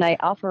week. And I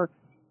offer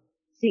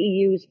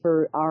CEUs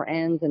for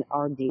RNs and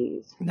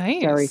RDs.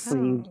 Nice. Sorry for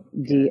you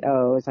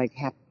DOs.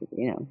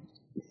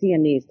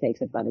 CMEs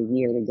takes about a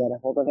year to get a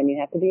hold of, and you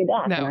have to be a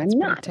doc. No, and I'm it's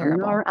not.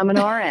 terrible. I'm an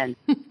RN.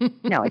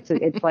 No, it's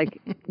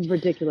like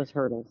ridiculous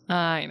hurdles.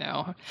 I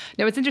know.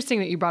 No, it's interesting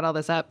that you brought all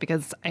this up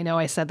because I know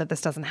I said that this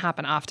doesn't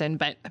happen often,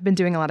 but I've been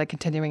doing a lot of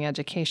continuing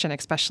education,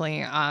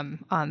 especially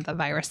on the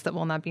virus that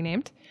will not be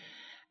named.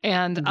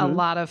 And a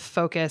lot of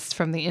focus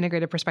from the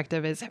integrated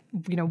perspective is,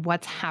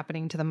 what's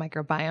happening to the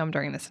microbiome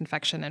during this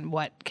infection and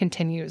what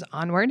continues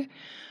onward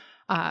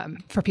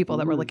for people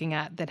that we're looking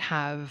at that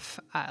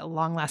have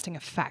long-lasting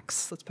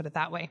effects. Let's put it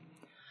that way.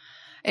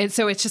 And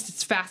so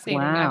it's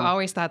fascinating. Wow. I've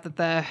always thought that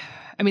the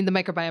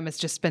microbiome has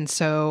just been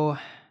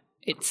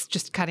it's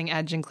just cutting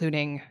edge,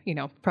 including,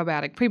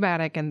 probiotic,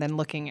 prebiotic, and then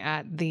looking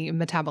at the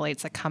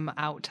metabolites that come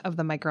out of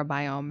the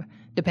microbiome,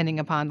 depending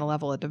upon the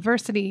level of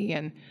diversity.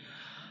 And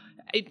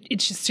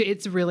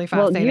it's really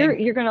fascinating. Well,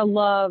 you're going to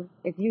love,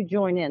 if you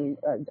join in,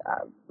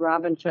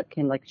 Robin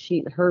Shutkin,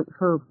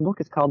 her book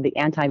is called The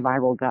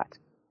Antiviral Gut.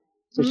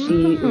 So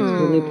she is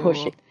really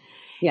pushing.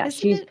 Yeah,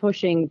 she's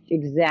pushing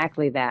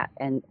exactly that.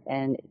 And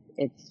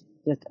it's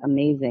just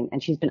amazing.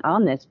 And she's been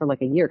on this for a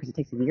year because it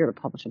takes a year to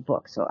publish a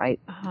book. So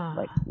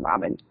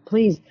Robin,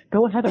 please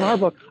go ahead on our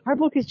book. Our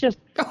book is so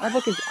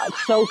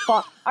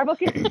fun. Our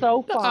book is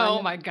so fun.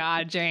 Oh my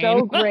God, Jane.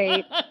 So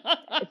great.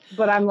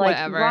 But I'm like,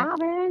 Whatever.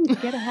 Robin,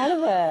 get ahead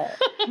of it.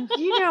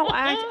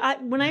 I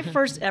when I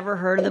first ever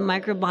heard of the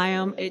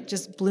microbiome, it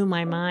just blew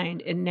my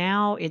mind. And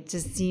now it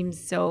just seems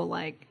so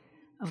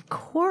of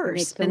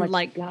course. It makes so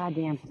much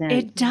goddamn sense.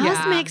 It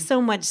does make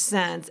so much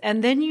sense.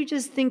 And then you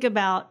just think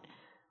about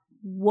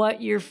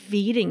what you're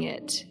feeding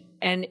it.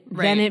 And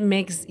then it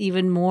makes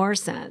even more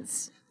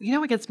sense. You know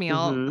what gets me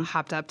all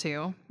hopped up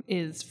to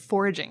is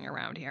foraging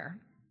around here.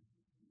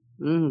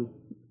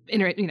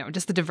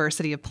 Just the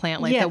diversity of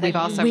plant life that we've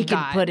also we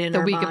got can put in that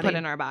our we body. can put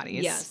in our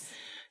bodies. Yes.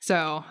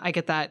 So I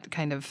get that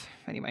kind of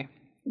anyway.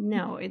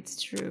 No,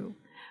 it's true.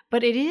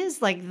 But it is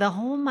the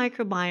whole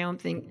microbiome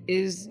thing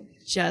is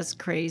just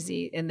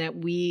crazy, and that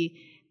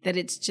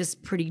it's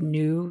just pretty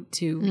new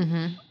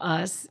to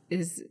us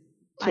is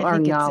to our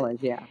knowledge.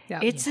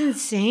 It's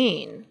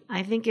insane.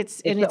 I think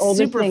it's the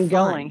oldest super thing fun.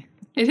 going.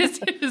 It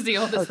is the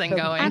oldest thing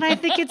going. And I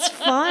think it's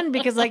fun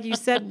because, like you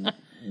said,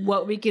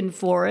 what we can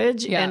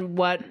forage and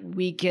what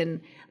we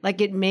can,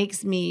 it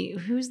makes me,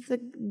 who's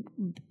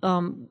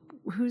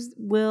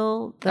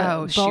Will?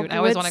 Oh, shoot. I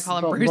always want to call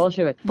him Bruce.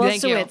 Bullshit.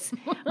 Thank you.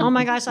 Oh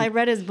my gosh, I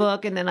read his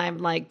book and then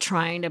I'm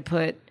trying to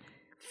put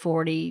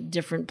 40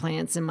 different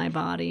plants in my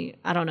body.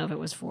 I don't know if it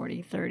was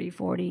 40, 30,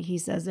 40, he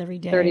says every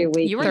day. 30 a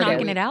week. You were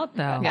knocking it out,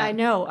 though. Yeah. I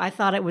know. I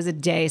thought it was a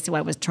day, so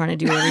I was trying to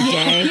do it every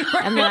day.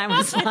 And then I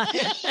was like,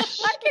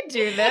 I can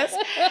do this.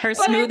 Her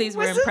smoothies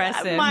were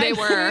impressive. My They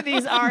were.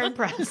 smoothies are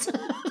impressive.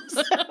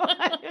 So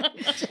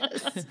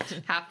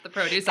Half the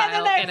produce and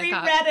then aisle I in a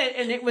cup. reread it,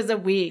 and it was a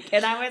week.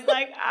 And I was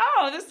like,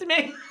 oh, this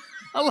makes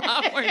A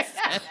lot more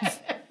sense.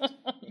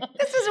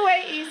 this is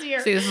way easier.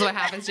 See, this is what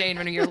happens, Jane,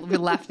 when we're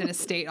left in a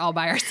state all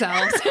by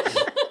ourselves.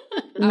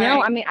 No,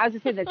 right. I mean, I was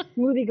just saying the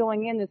smoothie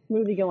going in, the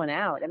smoothie going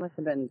out. It must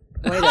have been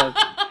quite a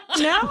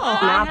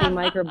snappy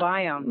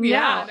microbiome.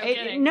 Yeah, no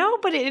kidding.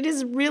 But it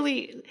is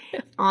really,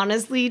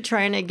 honestly,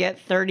 trying to get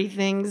 30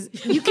 things.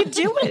 You can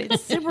do it.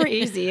 It's super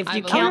easy if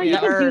you believe count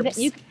it. the herbs.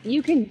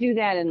 You can do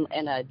that in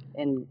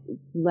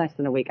less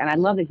than a week. And I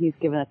love that he's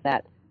given us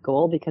that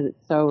goal because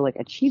it's so like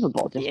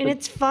achievable. Just And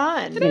it's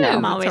fun. It is.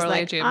 I'm always Totally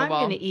like, achievable. I'm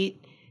going to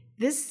eat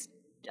this,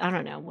 I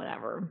don't know,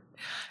 whatever,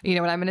 You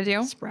know what I'm going to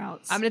do?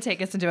 sprouts. I'm going to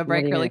take us into a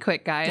break What do you really do?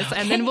 quick, guys.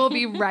 And then we'll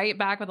be right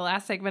back with the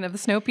last segment of the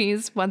Snow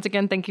Peas. Once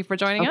again, thank you for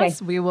joining Okay.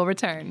 us. We will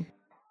return.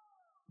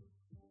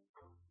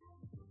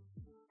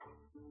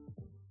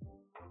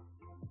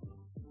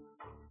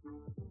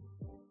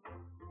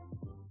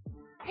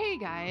 Hey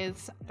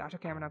guys, Dr.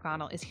 Cameron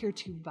O'Connell is here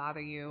to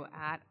bother you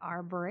at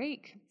our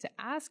break to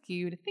ask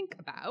you to think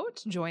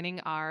about joining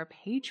our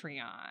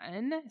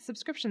Patreon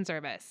subscription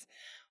service.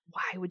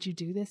 Why would you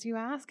do this, you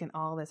ask, in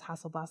all this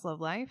hustle bustle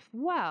of life?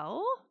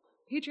 Well,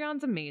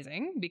 Patreon's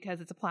amazing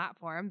because it's a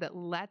platform that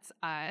lets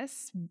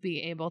us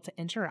be able to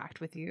interact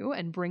with you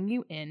and bring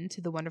you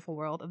into the wonderful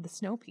world of the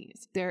Snow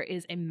Peas. There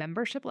is a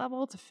membership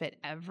level to fit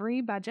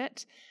every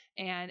budget,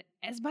 and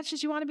as much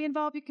as you want to be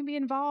involved, you can be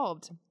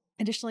involved.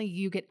 Additionally,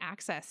 you get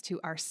access to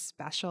our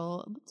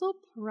special little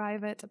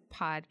private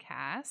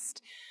podcast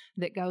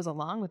that goes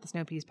along with the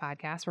Snow Peas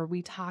podcast, where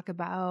we talk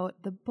about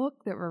the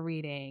book that we're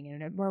reading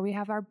and where we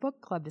have our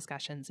book club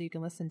discussion. So you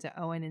can listen to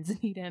Owen and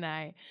Zanita and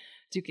I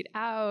duke it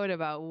out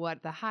about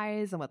what the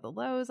highs and what the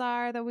lows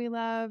are that we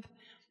love.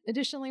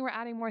 Additionally, we're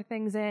adding more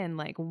things in,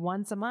 like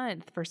once a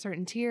month for a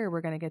certain tier,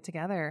 we're going to get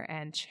together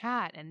and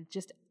chat and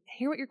just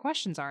hear what your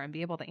questions are and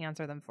be able to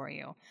answer them for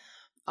you.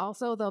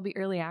 Also, there'll be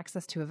early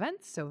access to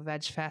events. So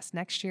Veg Fest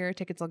next year,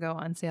 tickets will go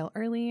on sale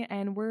early,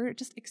 and we're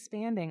just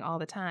expanding all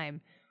the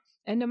time.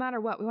 And no matter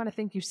what, we want to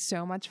thank you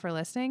so much for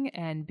listening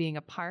and being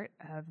a part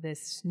of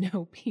this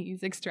Snow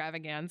Peas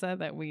extravaganza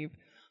that we've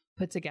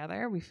put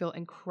together. We feel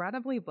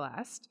incredibly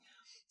blessed.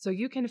 So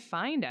you can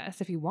find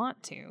us if you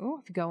want to.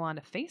 If you go on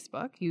to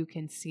Facebook, you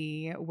can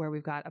see where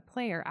we've got a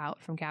player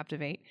out from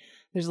Captivate.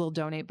 There's a little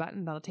donate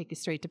button that'll take you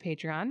straight to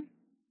Patreon.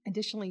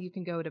 Additionally, you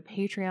can go to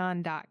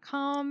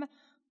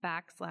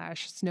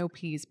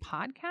patreon.com/Snowpeas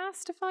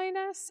podcast to find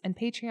us. And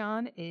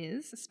Patreon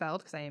is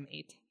spelled, because I am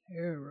a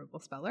terrible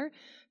speller,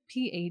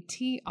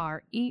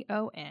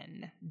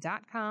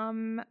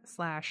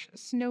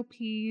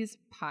 patreon.com/Snowpeas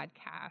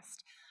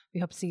podcast. We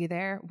hope to see you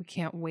there. We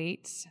can't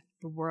wait.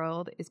 The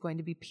world is going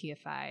to be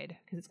peified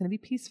because it's going to be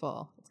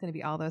peaceful. It's going to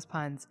be all those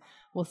puns.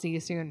 We'll see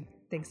you soon.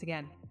 Thanks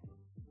again.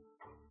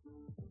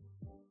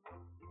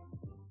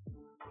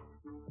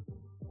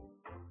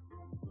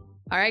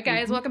 All right,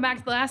 guys, welcome back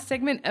to the last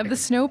segment of the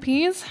Snow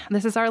Peas.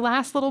 This is our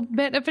last little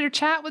bit of a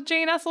chat with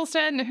Jane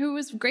Esselstyn, who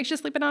is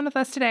graciously been on with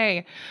us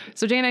today.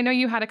 So, Jane, I know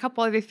you had a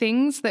couple other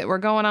things that were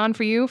going on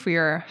for you for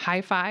your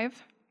high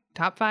five,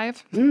 top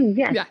five.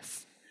 Yes.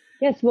 Yes.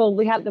 Yes. Well,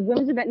 we have the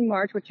women's event in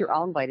March, which you're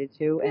all invited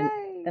to, and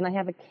then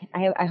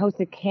I host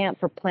a camp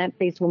for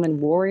plant-based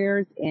women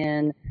warriors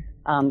in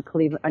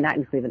Cleveland, or not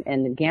in Cleveland,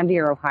 in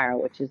Gambier, Ohio,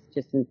 which is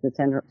just in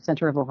the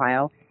center of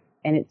Ohio.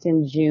 And it's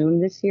in June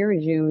this year,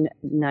 June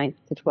 9th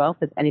to 12th.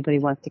 If anybody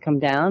wants to come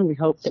down, we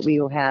hope that we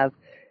will have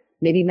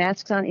maybe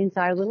masks on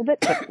inside a little bit,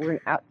 but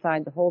we're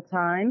outside the whole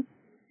time.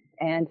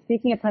 And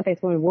speaking of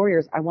plant-based women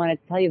warriors, I want to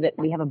tell you that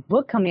we have a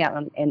book coming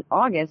out in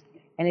August,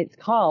 and it's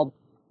called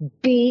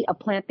Be a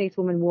Plant-Based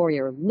Woman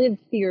Warrior. Live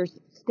fierce,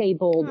 stay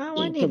bold,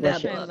 Oh, I eat need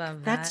that delicious.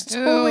 book. That's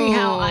totally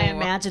how I Ooh.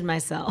 imagine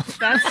myself.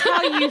 That's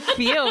how you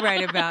feel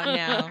right about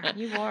now.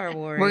 You are a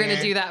warrior. We're going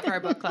to do that for our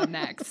book club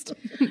next.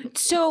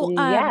 So,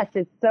 Yes,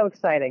 it's so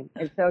exciting.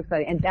 It's so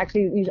exciting. And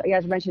actually, you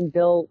guys mentioned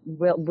Will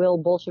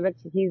Bolshevik.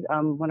 He's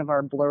one of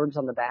our blurbs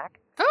on the back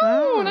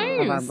Oh, of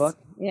our nice. book.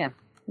 Yeah.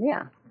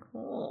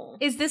 Cool.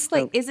 is this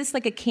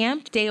like a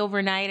camp day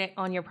overnight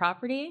on your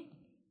property?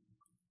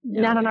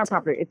 Not on our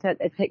property. It's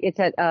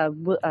at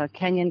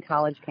Kenyon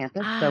College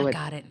campus. So it's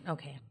Got it.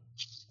 Okay.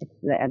 it's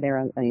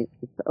the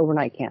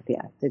overnight camp.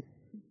 Yeah, it's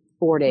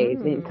 4 days.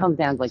 It comes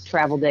down to like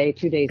travel day,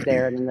 2 days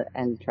there,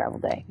 and travel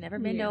day. Never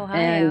been to Yeah.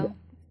 Ohio.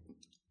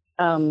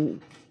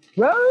 And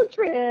road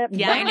trip.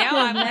 Yeah, I know.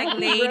 I'm like,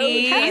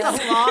 ladies.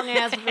 That's a long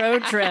ass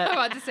road trip. I'm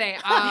about to say,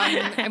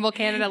 and will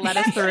Canada let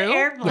us through?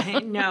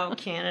 Airplane. No,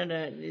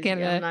 Canada.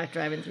 Canada. I'm not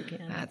driving through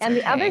Canada. That's And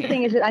the other okay.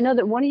 thing is that I know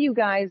that one of you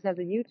guys has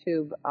a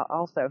YouTube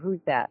also. Who's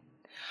that?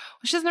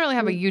 She doesn't really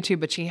have a YouTube,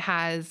 but she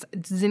has.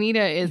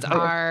 Zanita is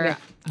our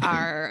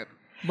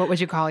What would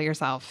you call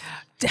yourself?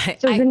 So,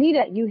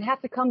 Zanita, you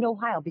have to come to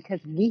Ohio because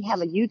we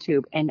have a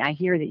YouTube, and I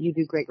hear that you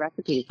do great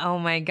recipes. Oh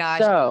my gosh!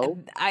 So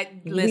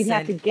listen. we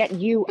have to get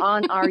you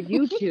on our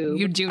YouTube.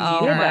 You do need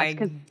my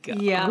us.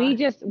 God. Yeah. We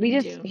just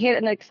hit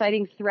an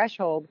exciting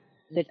threshold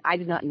that I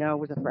did not know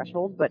was a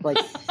threshold, but like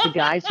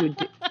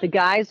the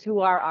guys who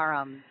are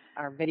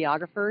our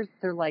videographers,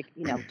 they're like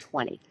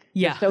 20.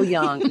 Yeah. They're so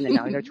young,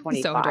 and they're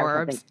 25. So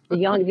adorbs. The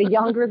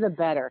younger the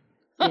better.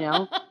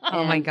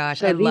 Oh my gosh,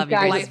 so I love your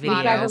guys'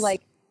 videos.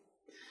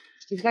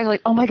 These guys are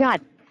like, oh my God,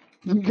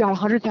 you got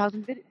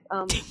 100,000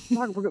 videos.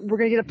 Mark, we're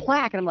gonna get a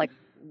plaque, and I'm like,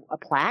 a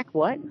plaque?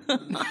 What?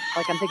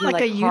 Like I'm thinking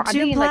like a YouTube I'm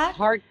thinking plaque? like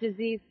heart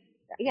disease.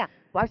 Yeah,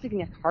 well, I was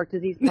thinking a heart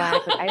disease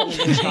plaque. Like, I don't know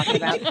what you're talking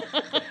about.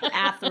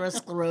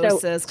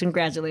 Atherosclerosis.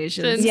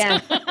 Congratulations.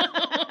 Yeah.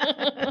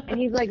 And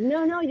he's like,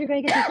 no, you're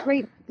going to get this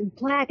great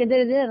plaque. And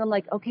I'm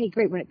like, okay,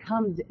 great. When it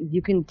comes,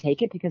 you can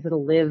take it because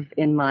it'll live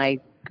in my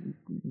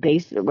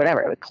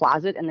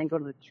closet and then go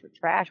to the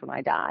trash when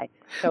I die.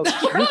 So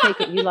you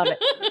take it, you love it.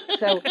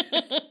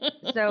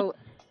 So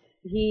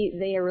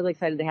they are really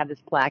excited to have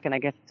this plaque, and I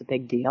guess it's a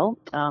big deal.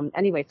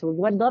 Anyway, so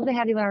we'd love to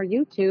have you on our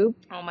YouTube.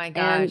 Oh my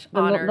gosh,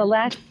 and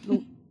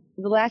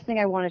the last thing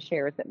I want to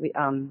share is that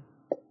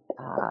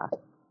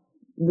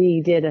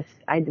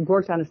I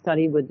worked on a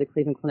study with the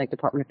Cleveland Clinic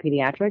Department of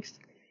Pediatrics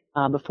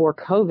before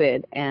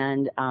COVID,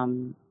 and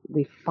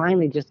we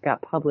finally just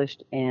got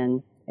published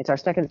in. It's our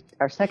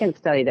second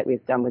study that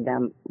we've done with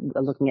them,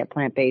 looking at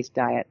plant-based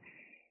diet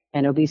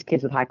and obese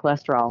kids with high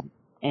cholesterol,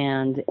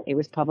 and it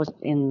was published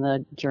in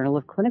the Journal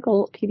of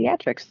Clinical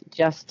Pediatrics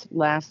just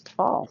last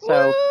fall.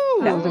 So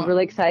that was a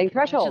really exciting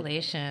threshold.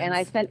 Congratulations! And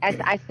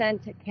I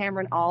sent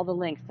Cameron all the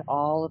links to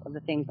all of the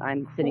things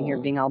I'm sitting here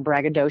being all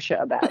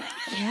braggadocio about.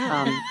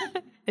 Yeah.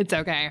 It's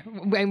okay.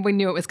 We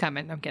knew it was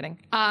coming. I'm kidding.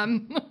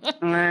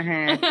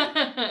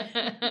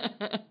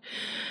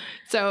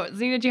 So,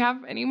 Zena, do you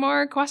have any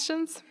more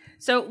questions?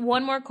 So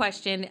one more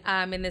question,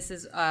 and this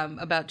is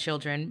about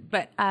children,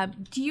 but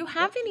do you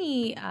have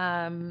any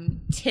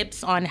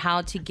tips on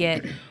how to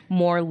get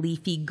more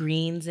leafy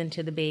greens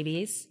into the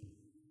babies?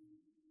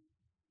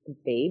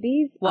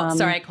 Babies? Well,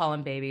 sorry, I call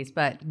them babies,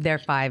 but they're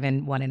 5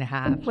 and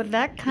 1.5. Well,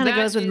 that kind of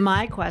goes with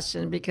my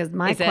question, because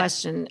my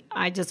question,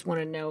 I just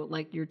want to know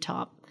like your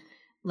top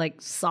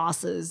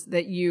sauces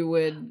that you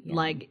would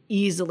like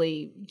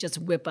easily just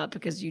whip up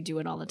because you do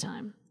it all the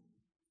time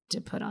to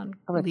put on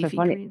leafy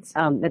greens.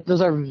 Those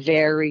are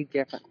very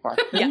different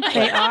questions. Yeah,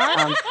 they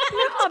are. No,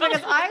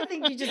 because I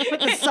think you just put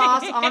the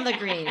sauce on the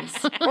greens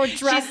or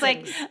dressing. She's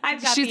like,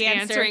 I've got She's the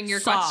answer. answering your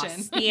sauce.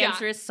 question. The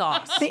answer is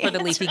sauce for the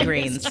leafy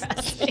greens.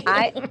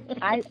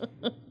 I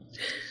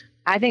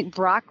think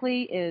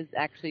broccoli and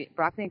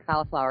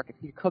cauliflower. If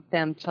you cook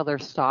them till they're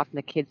soft and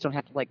the kids don't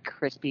have to like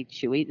crispy,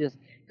 chewy, just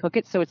cook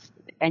it so it's.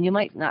 And you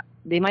might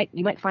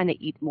find they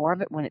eat more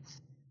of it when it's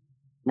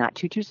not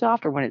too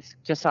soft, or when it's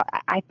just soft.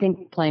 I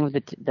think playing with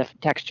the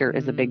texture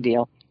is a big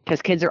deal,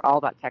 because kids are all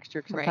about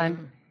texture sometimes.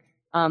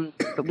 Right.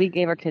 But we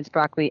gave our kids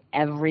broccoli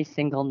every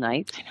single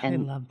night,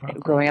 and love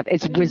broccoli. Growing up,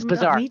 it was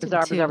bizarre.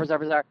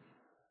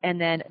 And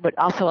then, but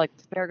also like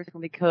asparagus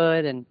when we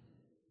could, and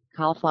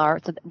cauliflower.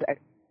 So,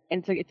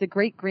 and so it's a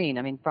great green.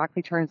 I mean,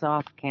 broccoli turns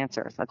off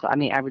cancer. So that's,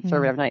 I would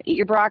serve it every night. Eat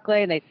your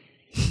broccoli,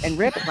 and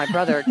Rip, my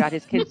brother, got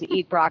his kids to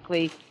eat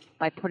broccoli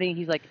by putting,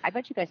 he's like, I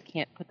bet you guys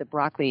can't put the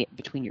broccoli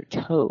between your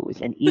toes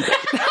and eat it.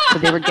 So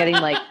they were getting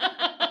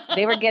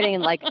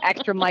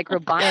extra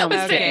microbiome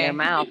in their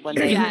mouth when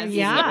they eat it with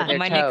their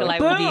my toes. Nikolai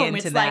would be into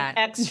it's that.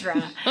 Like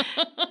extra.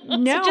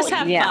 No, just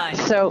have fun.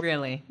 So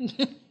really.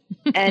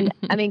 And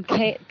I mean,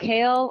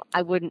 kale,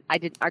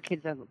 our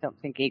kids don't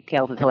think ate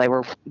kale until they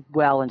were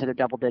well into their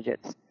double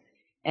digits.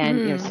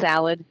 And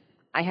salad.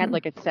 I had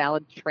like a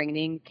salad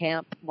training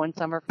camp one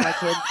summer for my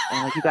kids,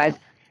 and like, you guys,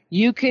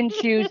 you can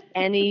choose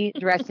any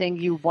dressing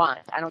you want.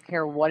 I don't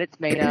care what it's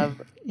made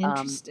of.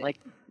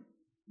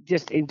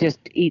 Just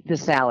eat the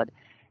salad.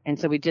 And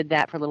so we did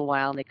that for a little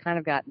while, and they kind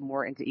of got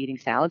more into eating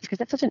salads because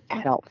that's such an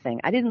adult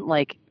thing. I didn't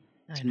like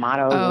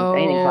tomatoes or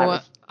anything until I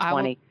was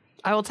 20.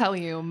 I will tell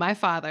you, my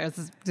father,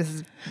 this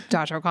is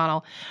Dr.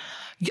 O'Connell,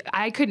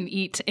 I couldn't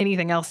eat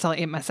anything else till I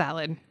ate my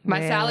salad.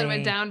 My salad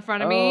went down in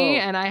front of me,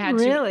 and I had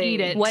to eat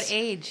it. What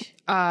age?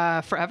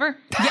 Forever.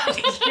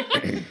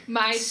 I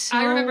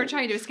remember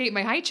trying to escape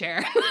my high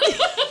chair.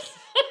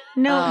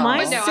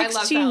 My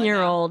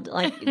 16-year-old,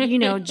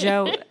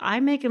 Joe, I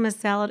make him a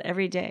salad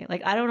every day.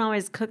 Like, I don't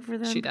always cook for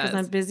them because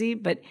I'm busy,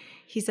 but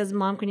he says,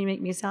 Mom, can you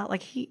make me a salad?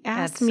 Like, he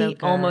asks me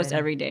almost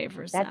every day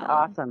for a salad. That's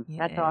awesome.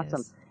 That's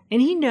awesome.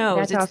 And he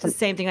knows the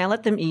same thing. I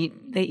let them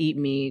eat. They eat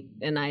meat,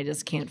 and I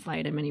just can't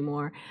fight him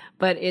anymore.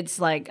 But it's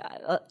like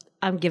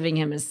I'm giving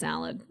him a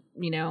salad,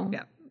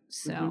 Yeah.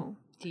 So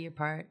do your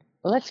part.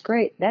 Well, that's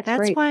great. That's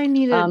great. Why I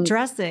need a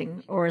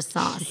dressing or a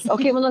sauce.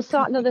 Okay, well, the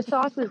sauce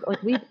is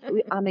like we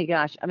oh my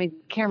gosh. I mean,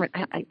 Cameron,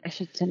 I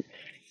should send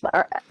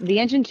the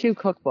Engine 2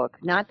 cookbook,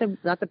 not the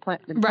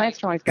plant. The Plant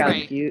Strong's got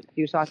a few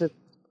sauces.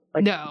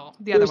 Like, no,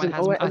 the other one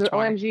has much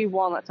more. OMG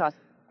walnut sauce,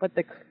 but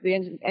the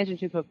Engine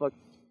 2 cookbook.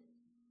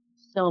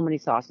 so many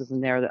sauces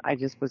in there that I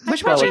just was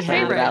Which so one's your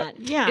excited favorite? about.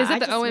 Yeah. Is I it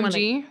the just wanna-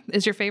 OMG?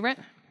 Is your favorite?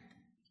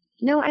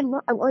 No, I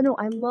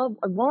love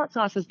walnut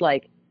sauce is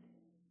like,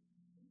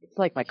 it's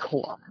like my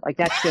core. Like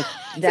that's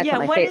Yeah,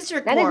 my what favorite. is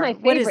your That core? is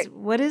my favorite.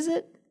 What is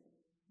it?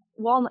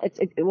 Walnut.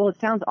 It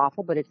sounds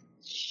awful, but it's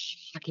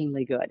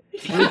shockingly good.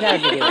 And we've got a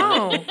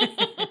video of it.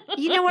 Oh.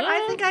 You know what?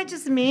 I think I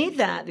just made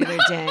that the other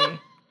day.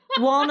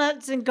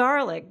 Walnuts and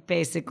garlic,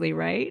 basically,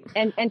 right?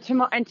 And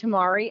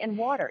tamari and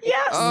water. It's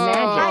Yes.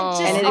 magic. I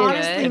just And it is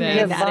honestly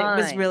made that. It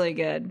was divine. really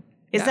good.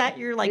 Is Yeah. that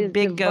your It like is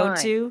big divine.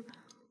 go-to?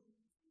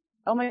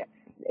 Oh my,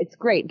 it's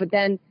great. But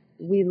then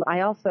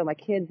my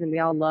kids and we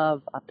all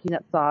love a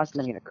peanut sauce, and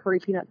then we have a curry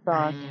peanut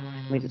sauce,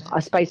 we have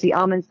a spicy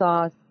almond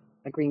sauce,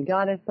 a green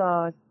goddess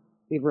sauce,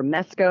 we have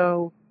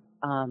romesco,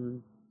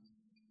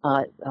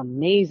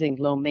 amazing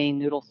lo mein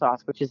noodle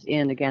sauce, which is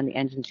in, again, the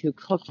Engine 2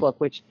 cookbook,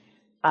 which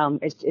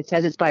it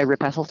says it's by Rip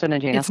Esselstyn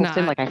and Jane It's Esselstyn.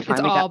 not. Like I It's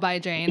finally all got, by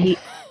Jane.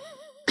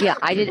 yeah,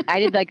 I did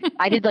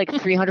like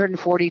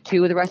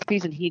 342 of the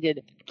recipes, and he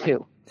did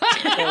 2. So,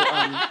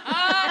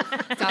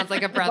 Sounds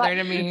like a brother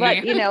to me.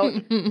 But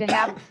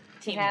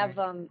to have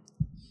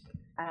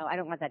I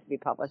don't want that to be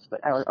published, but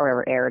or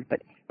ever aired.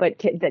 But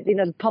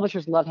the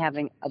publishers love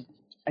having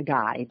a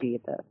guy be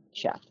the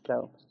chef.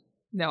 So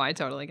No, I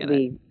totally get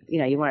it.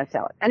 you want to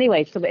sell it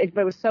anyway. So but it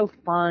was so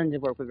fun to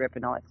work with Rip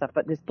and all that stuff.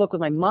 But this book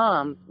with my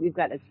mom, we've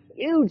got a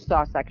huge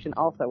sauce section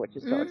also, which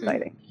is so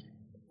exciting.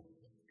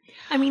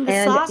 I mean, the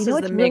And sauce you know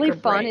is what's the make really or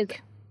fun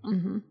break.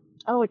 Mm-hmm.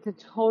 Oh, it's a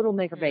total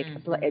make or break.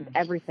 It's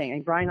everything.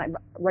 And Brian and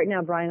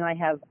I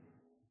have,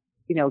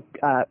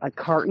 a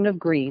carton of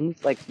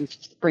greens, like some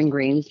spring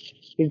greens.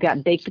 We've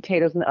got baked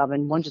potatoes in the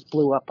oven. One just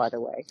blew up, by the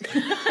way.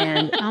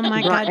 And Oh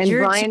my Bri- God, and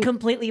you're Brian,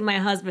 completely my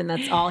husband.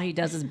 That's all he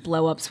does is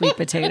blow up sweet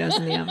potatoes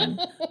in the oven.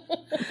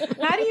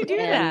 How do you do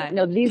that? and,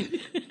 no,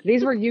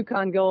 these were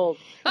Yukon Gold,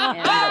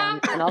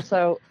 and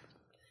also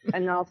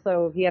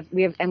we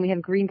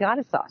have green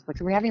goddess sauce. Like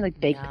so we're having like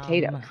baked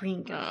potato.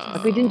 Green goddess.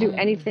 Like we didn't do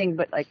anything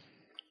but like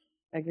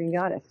a green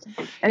goddess.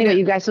 Anyway,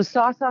 you guys, so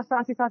saucy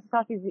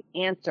is the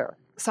answer.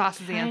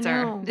 Sauce is the I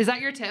answer. know. Is that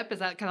your tip? Is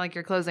that kind of like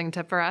your closing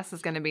tip for us?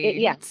 Is going to be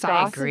Yeah,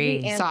 sauce is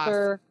agree. the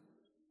answer.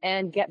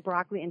 And get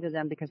broccoli into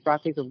them because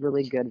broccoli is a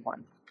really good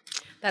one.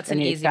 That's I an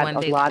mean, easy it's one.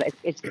 got a lot.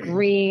 It's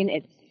green.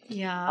 It's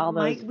Yeah, all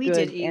those we good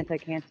did eat.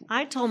 anti-cancer.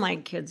 I told my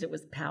kids it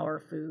was power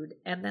food,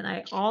 and then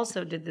I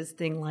also did this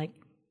thing like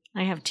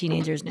I have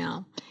teenagers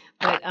now,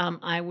 but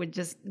I would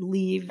just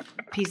leave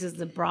pieces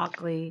of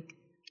broccoli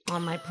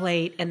on my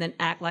plate and then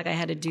act like I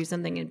had to do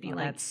something and be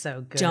like, That's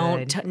so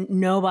good.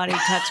 Nobody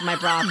touch my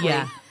broccoli."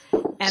 Yeah.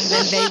 And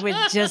then they would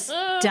just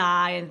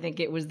die and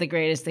think it was the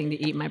greatest thing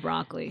to eat my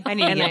broccoli. I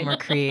need to get more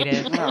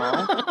creative.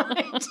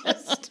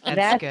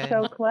 That's good.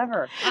 so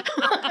clever.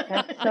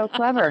 That's so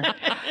clever.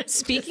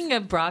 Speaking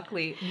of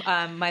broccoli,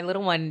 my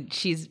little one,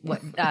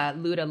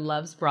 Luda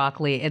loves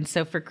broccoli. And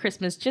so for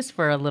Christmas, just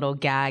for a little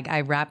gag,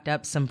 I wrapped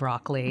up some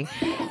broccoli.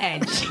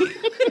 And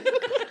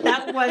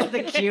That was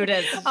the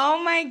cutest.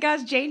 oh my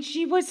gosh, Jane,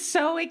 she was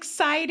so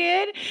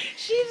excited.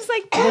 She was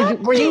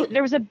like, Were you,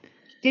 broccoli.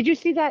 did you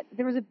see that?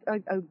 There was a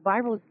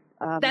viral.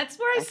 That's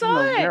where I don't saw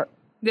know it. where-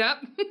 Yep.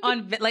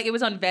 It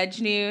was on Veg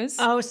News.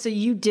 Oh, so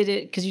you did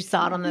it because you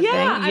saw it on the thing?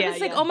 I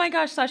was like, oh my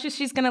gosh, Sasha,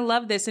 she's going to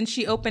love this. And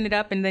she opened it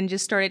up and then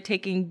just started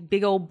taking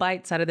big old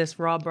bites out of this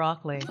raw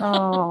broccoli.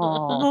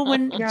 Oh. Well,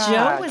 when God.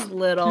 Joe was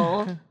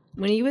little,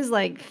 when he was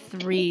like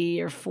 3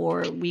 or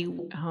 4, we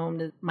went home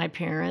to my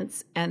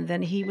parents, and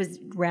then he was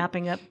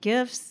wrapping up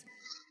gifts,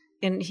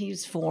 and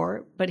he's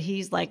 4, but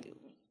he's like,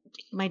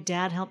 my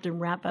dad helped him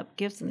wrap up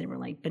gifts, and they were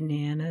like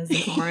bananas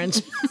and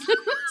oranges.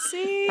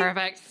 See?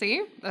 Perfect.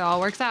 See? It all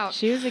works out.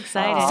 She was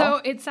excited.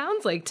 So it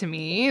sounds like to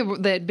me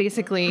that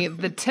basically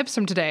the tips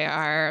from today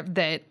are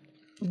that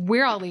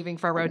we're all leaving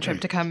for a road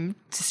trip to come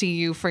to see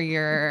you for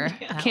your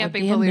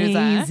camping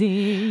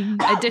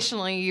palooza.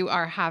 Additionally, you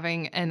are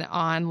having an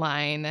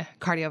online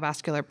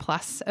cardiovascular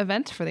plus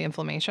event for the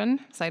inflammation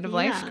side of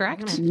life, Yeah,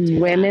 correct?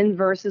 Women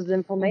versus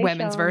inflammation.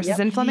 Women's versus Yep.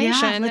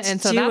 inflammation. let's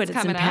and so do that's it. It's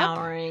coming up.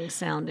 empowering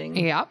sounding.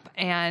 Yep.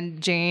 And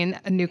Jane,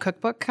 a new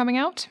cookbook coming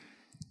out.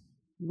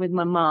 With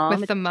my mom.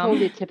 With the mom.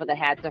 Totally a tip of the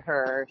hat to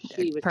her.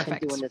 She was been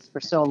Perfect. doing this for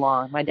so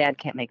long. My dad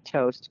can't make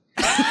toast.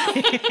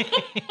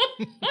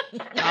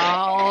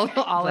 All of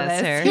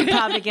Bless this. her. He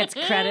probably gets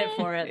credit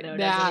for it, though,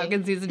 Yeah, doesn't he?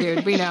 because he's a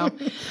dude. We know.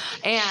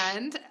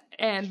 And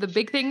the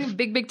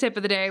big tip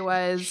of the day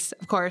was,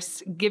 of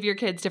course, give your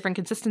kids different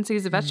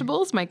consistencies of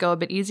vegetables. Might go a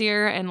bit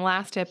easier. And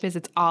last tip is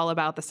it's all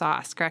about the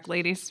sauce. Correct,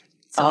 ladies?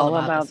 It's all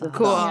about the the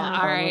Cool. sauce.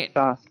 All right.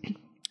 Sauce.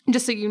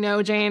 Just so you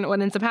know, Jane,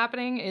 what ends up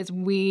happening is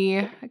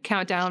we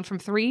count down from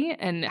 3,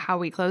 and how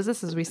we close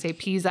this is we say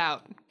peas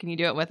out. Can you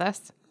do it with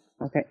us?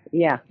 Okay.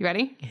 Yeah. You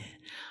ready?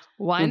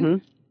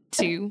 1,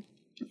 2,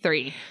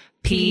 3.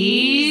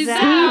 Peas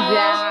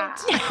out.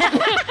 Yeah.